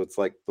quarterback, so it's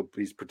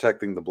he's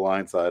protecting the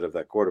blind side of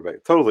that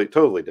quarterback. Totally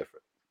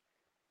different.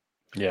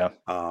 Yeah.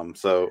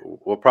 So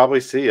we'll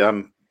probably see.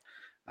 I'm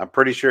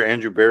pretty sure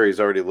Andrew Berry's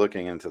already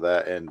looking into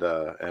that,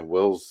 and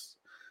Wills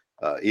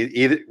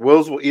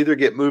will either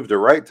get moved to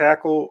right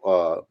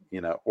tackle,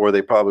 or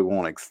they probably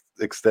won't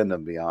extend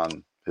him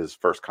beyond his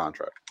first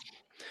contract.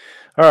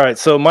 All right.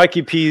 So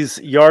Mikey P's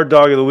yard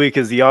dog of the week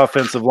is the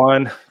offensive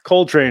line.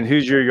 Coltrane,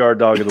 who's your yard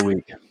dog of the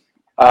week?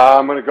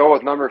 I'm going to go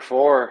with number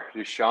 4,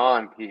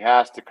 Deshaun. He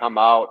has to come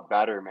out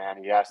better,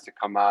 man. He has to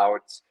come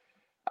out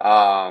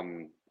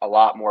a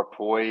lot more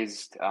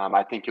poised.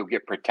 I think he'll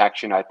get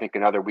protection. I think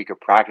another week of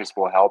practice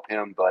will help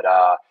him. But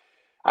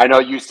I know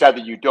you said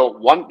that you don't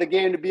want the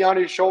game to be on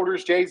his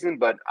shoulders, Jason,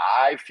 but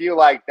I feel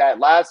like that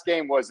last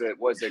game was a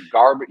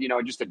garbage,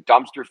 just a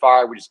dumpster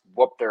fire. We just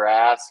whooped their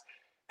ass.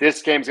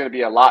 This game's going to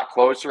be a lot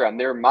closer, and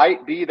there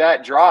might be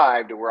that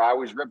drive to where I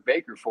was Rip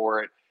Baker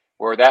for it,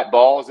 where that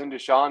ball's in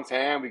Deshaun's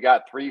hand. We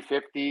got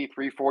 3:50,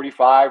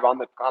 3:45 on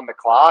the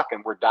clock,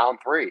 and we're down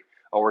 3,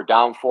 or we're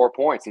down 4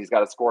 points. He's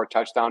got to score a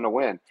touchdown to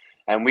win.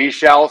 And we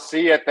shall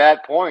see at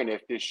that point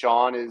if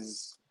Deshaun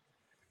is,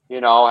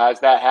 has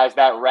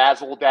that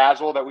razzle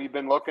dazzle that we've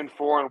been looking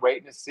for and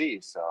waiting to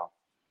see. So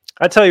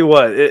I tell you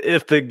what,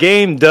 if the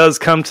game does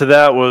come to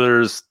that where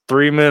there's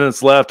 3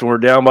 minutes left and we're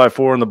down by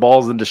 4 and the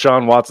ball's in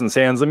Deshaun Watson's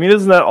hands, I mean,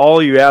 isn't that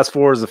all you ask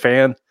for as a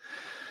fan,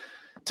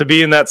 to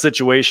be in that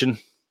situation?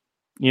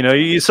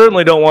 You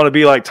certainly don't want to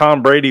be like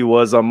Tom Brady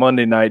was on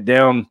Monday night,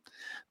 down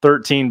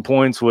 13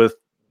 points with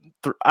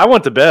I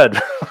went to bed.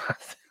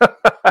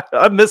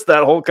 I missed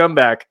that whole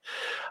comeback.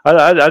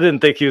 I didn't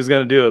think he was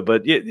going to do it.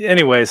 But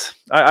anyways,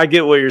 I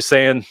get what you're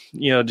saying.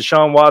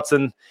 Deshaun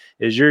Watson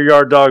is your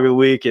yard dog of the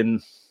week,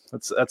 and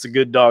that's a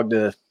good dog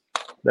that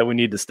we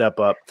need to step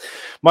up.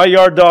 My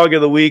yard dog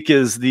of the week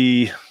is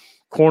the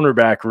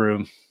cornerback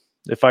room.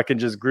 If I can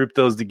just group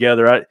those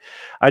together,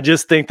 I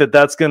just think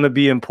that's going to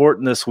be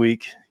important this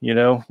week.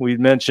 We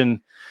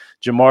mentioned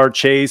Jamar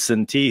Chase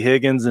and T.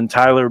 Higgins and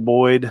Tyler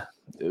Boyd.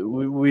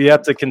 We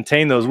have to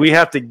contain those. We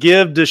have to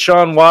give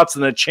Deshaun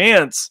Watson a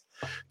chance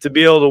to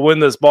be able to win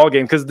this ball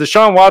game, because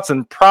Deshaun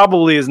Watson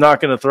probably is not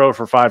going to throw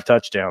for 5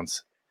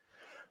 touchdowns.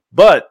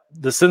 But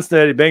the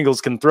Cincinnati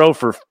Bengals can throw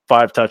for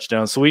 5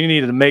 touchdowns, so we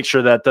need to make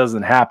sure that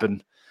doesn't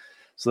happen.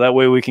 So that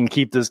way we can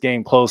keep this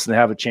game close and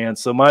have a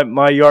chance. So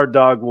my yard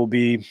dog will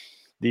be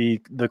the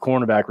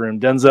cornerback room.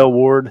 Denzel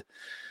Ward,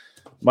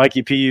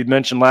 Mikey P, you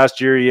mentioned last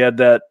year he had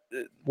that,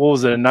 what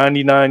was it, a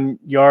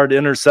 99-yard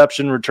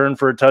interception return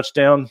for a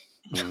touchdown?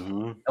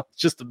 Mm-hmm.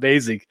 Just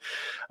amazing.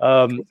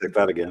 Take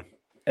that again.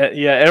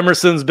 Yeah,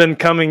 Emerson's been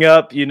coming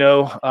up.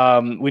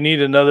 We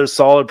need another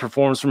solid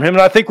performance from him,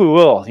 and I think we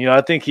will.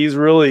 I think he's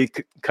really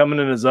coming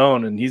in his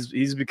own, and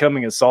he's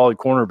becoming a solid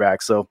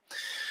cornerback. So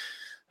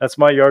that's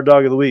my yard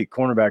dog of the week,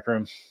 cornerback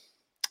room.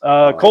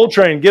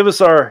 Coltrane, give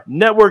us our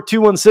Network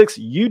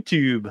 216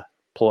 YouTube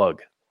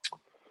plug.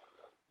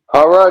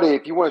 All righty.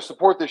 If you want to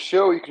support the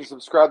show, you can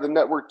subscribe to the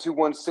Network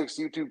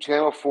 216 YouTube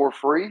channel for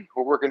free.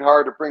 We're working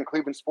hard to bring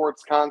Cleveland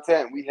sports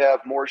content. We have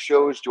more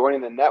shows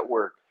joining the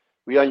network.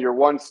 We are your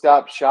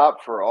one-stop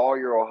shop for all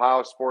your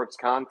Ohio sports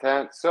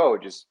content. So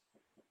just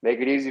make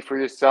it easy for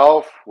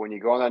yourself. When you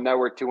go on that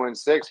Network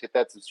 216, hit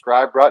that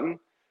subscribe button,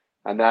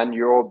 and then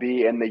you'll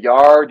be in the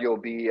yard. You'll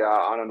be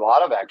on a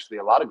lot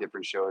of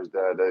different shows.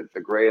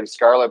 The Gray and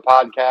Scarlet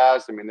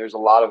podcast. I mean, there's a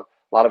lot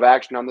of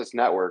action on this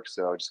network.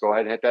 So just go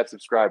ahead and hit that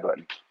subscribe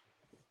button.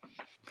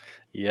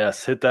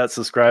 Yes, hit that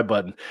subscribe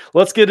button.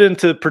 Let's get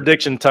into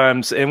prediction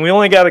times, and we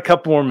only got a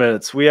couple more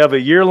minutes. We have a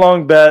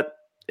year-long bet.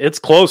 It's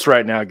close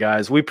right now,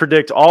 guys. We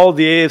predict all of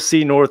the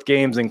AFC North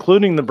games,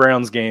 including the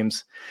Browns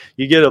games.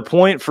 You get a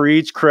point for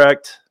each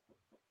correct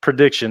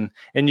prediction,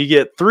 and you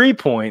get 3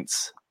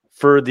 points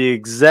for the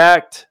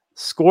exact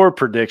score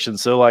prediction.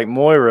 So like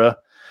Moira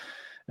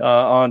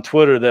on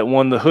Twitter that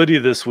won the hoodie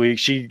this week,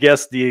 she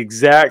guessed the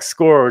exact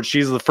score.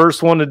 She's the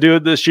first one to do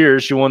it this year.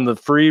 She won the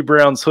free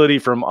Browns hoodie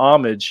from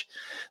Homage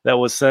that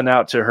was sent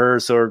out to her.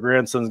 So her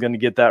grandson's going to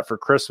get that for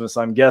Christmas,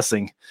 I'm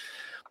guessing.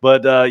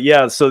 But,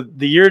 so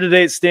the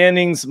year-to-date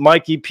standings,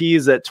 Mikey P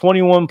is at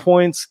 21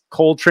 points,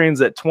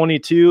 Coltrane's at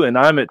 22, and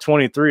I'm at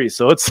 23.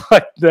 So it's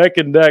like neck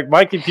and neck.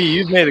 Mikey P,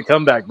 you've made a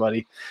comeback,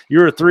 buddy. You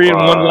were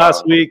 3-1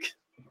 last week.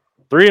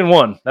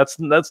 3-1. That's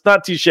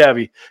not too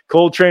shabby.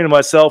 Coltrane and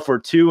myself were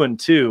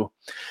 2-2.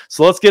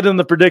 So let's get into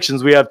the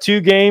predictions. We have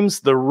 2 games.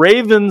 The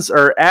Ravens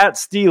are at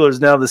Steelers.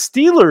 Now, the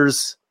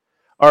Steelers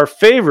are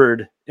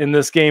favored in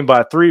this game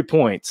by 3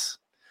 points.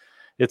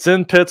 It's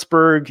in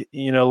Pittsburgh.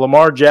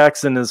 Lamar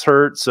Jackson is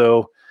hurt,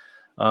 so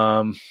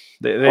who's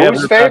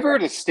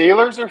favored? The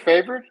Steelers are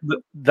favored?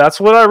 That's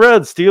what I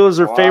read. Steelers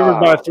are favored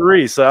by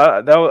 3,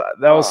 so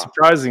that was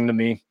surprising to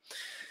me.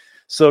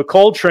 So,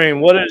 Coltrane,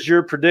 what is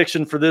your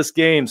prediction for this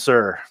game,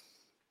 sir?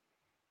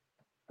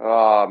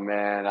 Oh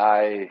man,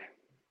 I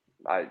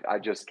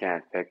just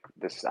can't pick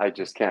this. I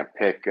just can't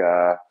pick.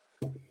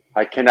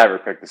 I can never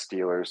pick the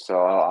Steelers, so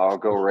I'll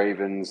go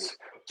Ravens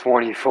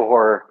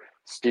 24,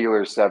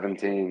 Steelers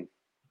 17.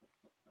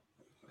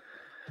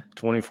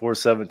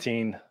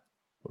 24-17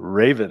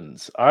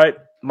 Ravens. All right,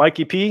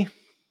 Mikey P.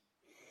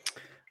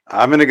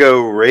 I'm going to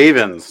go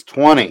Ravens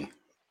 20,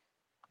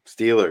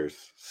 Steelers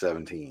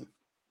 17.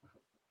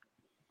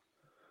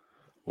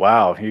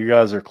 Wow, you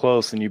guys are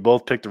close, and you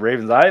both picked the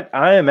Ravens.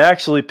 I am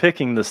actually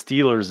picking the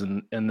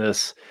Steelers in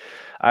this.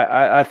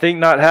 I think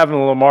not having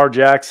Lamar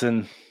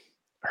Jackson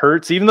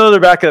hurts, even though their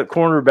backup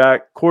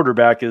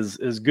quarterback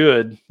is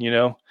good.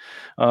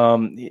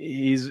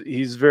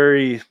 He's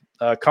very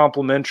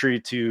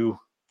complimentary to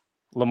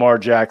Lamar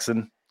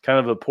Jackson, kind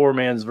of a poor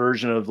man's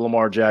version of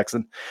Lamar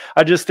Jackson.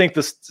 I just think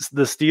the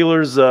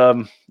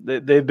Steelers,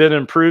 they've been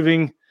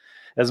improving.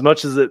 As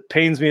much as it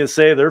pains me to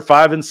say, they're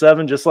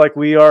 5-7, just like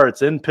we are.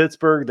 It's in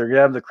Pittsburgh. They're going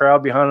to have the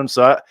crowd behind them.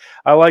 So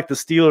I like the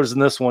Steelers in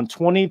this one,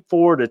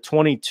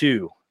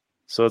 24-22.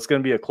 So it's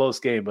going to be a close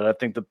game, but I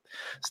think the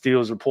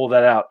Steelers will pull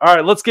that out. All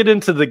right, let's get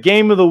into the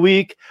game of the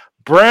week.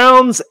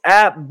 Browns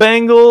at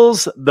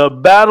Bengals, the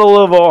Battle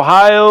of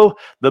Ohio.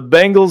 The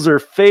Bengals are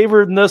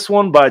favored in this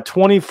one by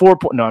 24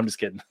 points. No, I'm just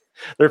kidding.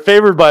 They're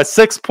favored by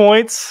 6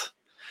 points,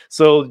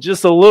 so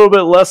just a little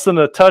bit less than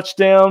a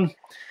touchdown.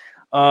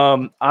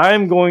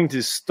 I'm going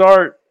to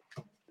start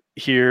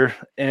here,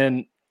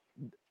 and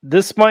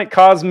this might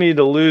cause me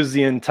to lose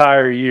the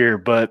entire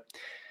year,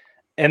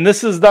 and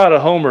this is not a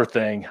homer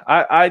thing.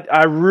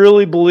 I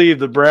really believe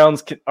the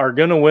Browns are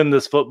going to win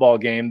this football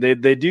game.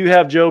 They do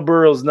have Joe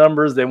Burrow's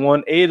numbers. They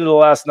won 8 of the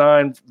last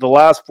 9, the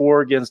last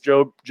 4 against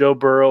Joe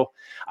Burrow.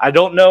 I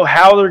don't know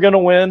how they're going to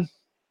win.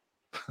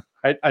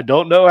 I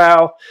don't know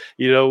how.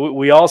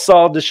 We all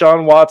saw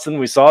Deshaun Watson.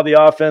 We saw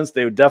the offense.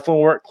 They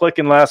definitely weren't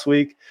clicking last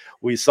week.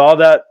 We saw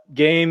that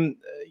game,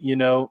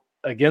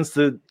 against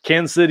the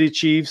Kansas City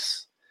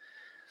Chiefs.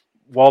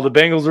 While the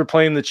Bengals were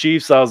playing the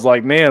Chiefs, I was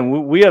like,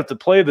 man, we have to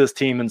play this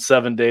team in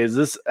 7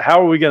 days. How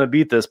are we going to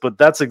beat this? But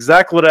that's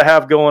exactly what I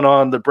have going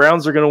on. The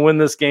Browns are going to win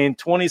this game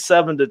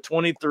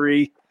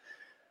 27-23.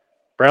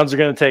 Browns are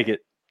going to take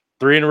it.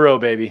 3 in a row,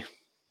 baby.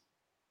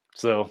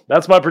 So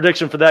that's my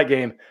prediction for that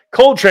game.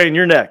 Coltrane,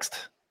 you're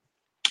next.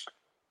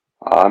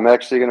 I'm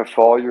actually going to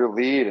follow your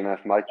lead, and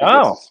if Mikey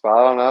gets a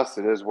spot on us,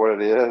 it is what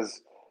it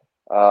is.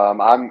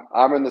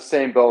 I'm in the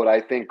same boat.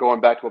 I think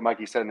going back to what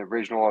Mikey said in the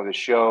original of the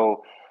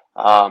show,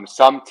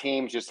 some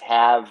teams just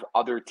have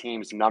other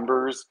teams'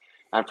 numbers,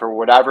 and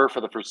for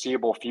the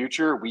foreseeable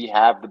future, we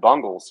have the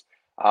Bengals.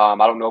 I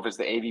don't know if it's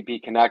the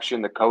AVP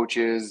connection, the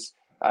coaches.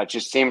 It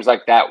just seems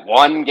like that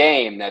one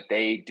game that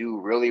they do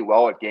really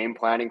well at game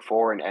planning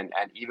for, and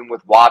even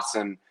with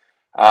Watson,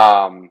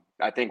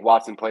 I think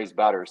Watson plays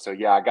better. So,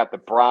 yeah, I got the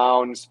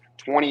Browns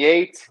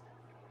 28,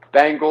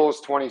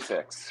 Bengals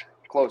 26.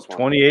 Close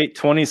one.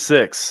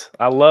 28-26.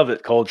 I love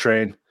it,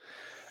 Coltrane.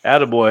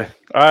 Attaboy.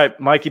 All right,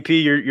 Mikey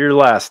P, you're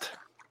last.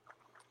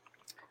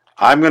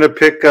 I'm going to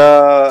pick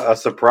a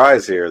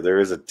surprise here. There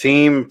is a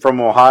team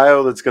from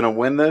Ohio that's going to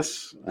win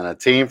this, and a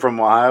team from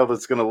Ohio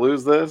that's going to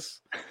lose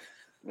this.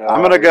 I'm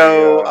going to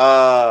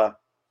go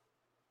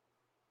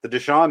the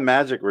Deshaun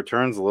Magic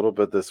returns a little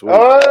bit this week,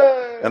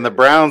 and the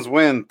Browns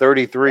win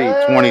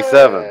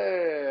 33-27.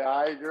 Hey,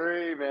 I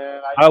agree,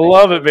 man. I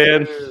love it,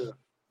 man.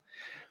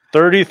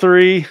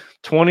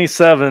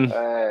 33-27.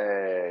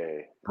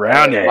 Hey.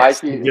 Brownies.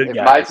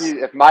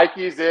 If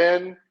Mikey's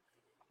in,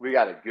 we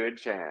got a good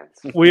chance.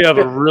 We have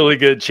a really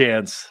good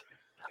chance.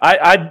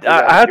 I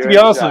have to be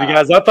honest with you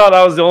guys. I thought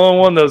I was the only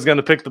one that was going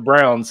to pick the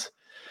Browns.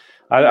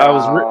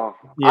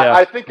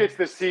 I think it's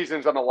the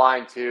season's on the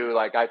line too.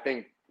 Like I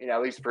think,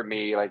 at least for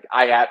me, like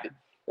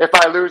if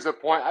I lose a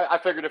point, I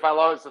figured if I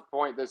lose a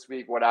point this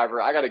week,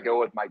 whatever, I got to go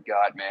with my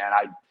gut, man.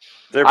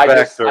 Their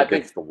backs are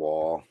against the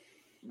wall.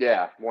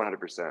 Yeah,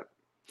 100%.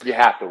 You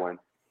have to win.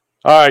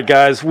 All right,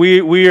 guys,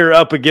 we are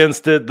up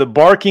against it. The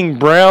Barking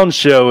Brown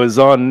Show is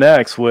on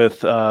next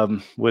with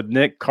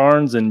Nick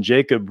Carnes and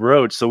Jacob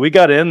Roach. So we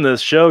got to end this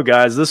show,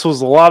 guys. This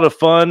was a lot of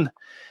fun.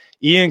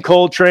 Ian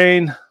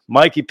Coltrane,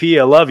 Mikey P,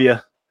 I love you.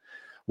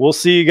 We'll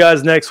see you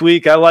guys next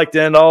week. I like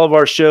to end all of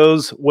our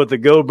shows with the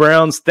Go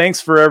Browns. Thanks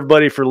for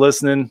everybody for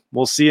listening.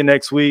 We'll see you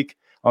next week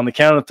on the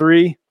count of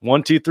 3.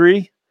 1, 2,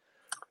 3.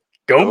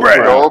 Go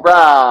Browns. Go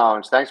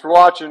Browns. Thanks for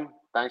watching.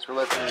 Thanks for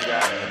listening,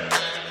 guys.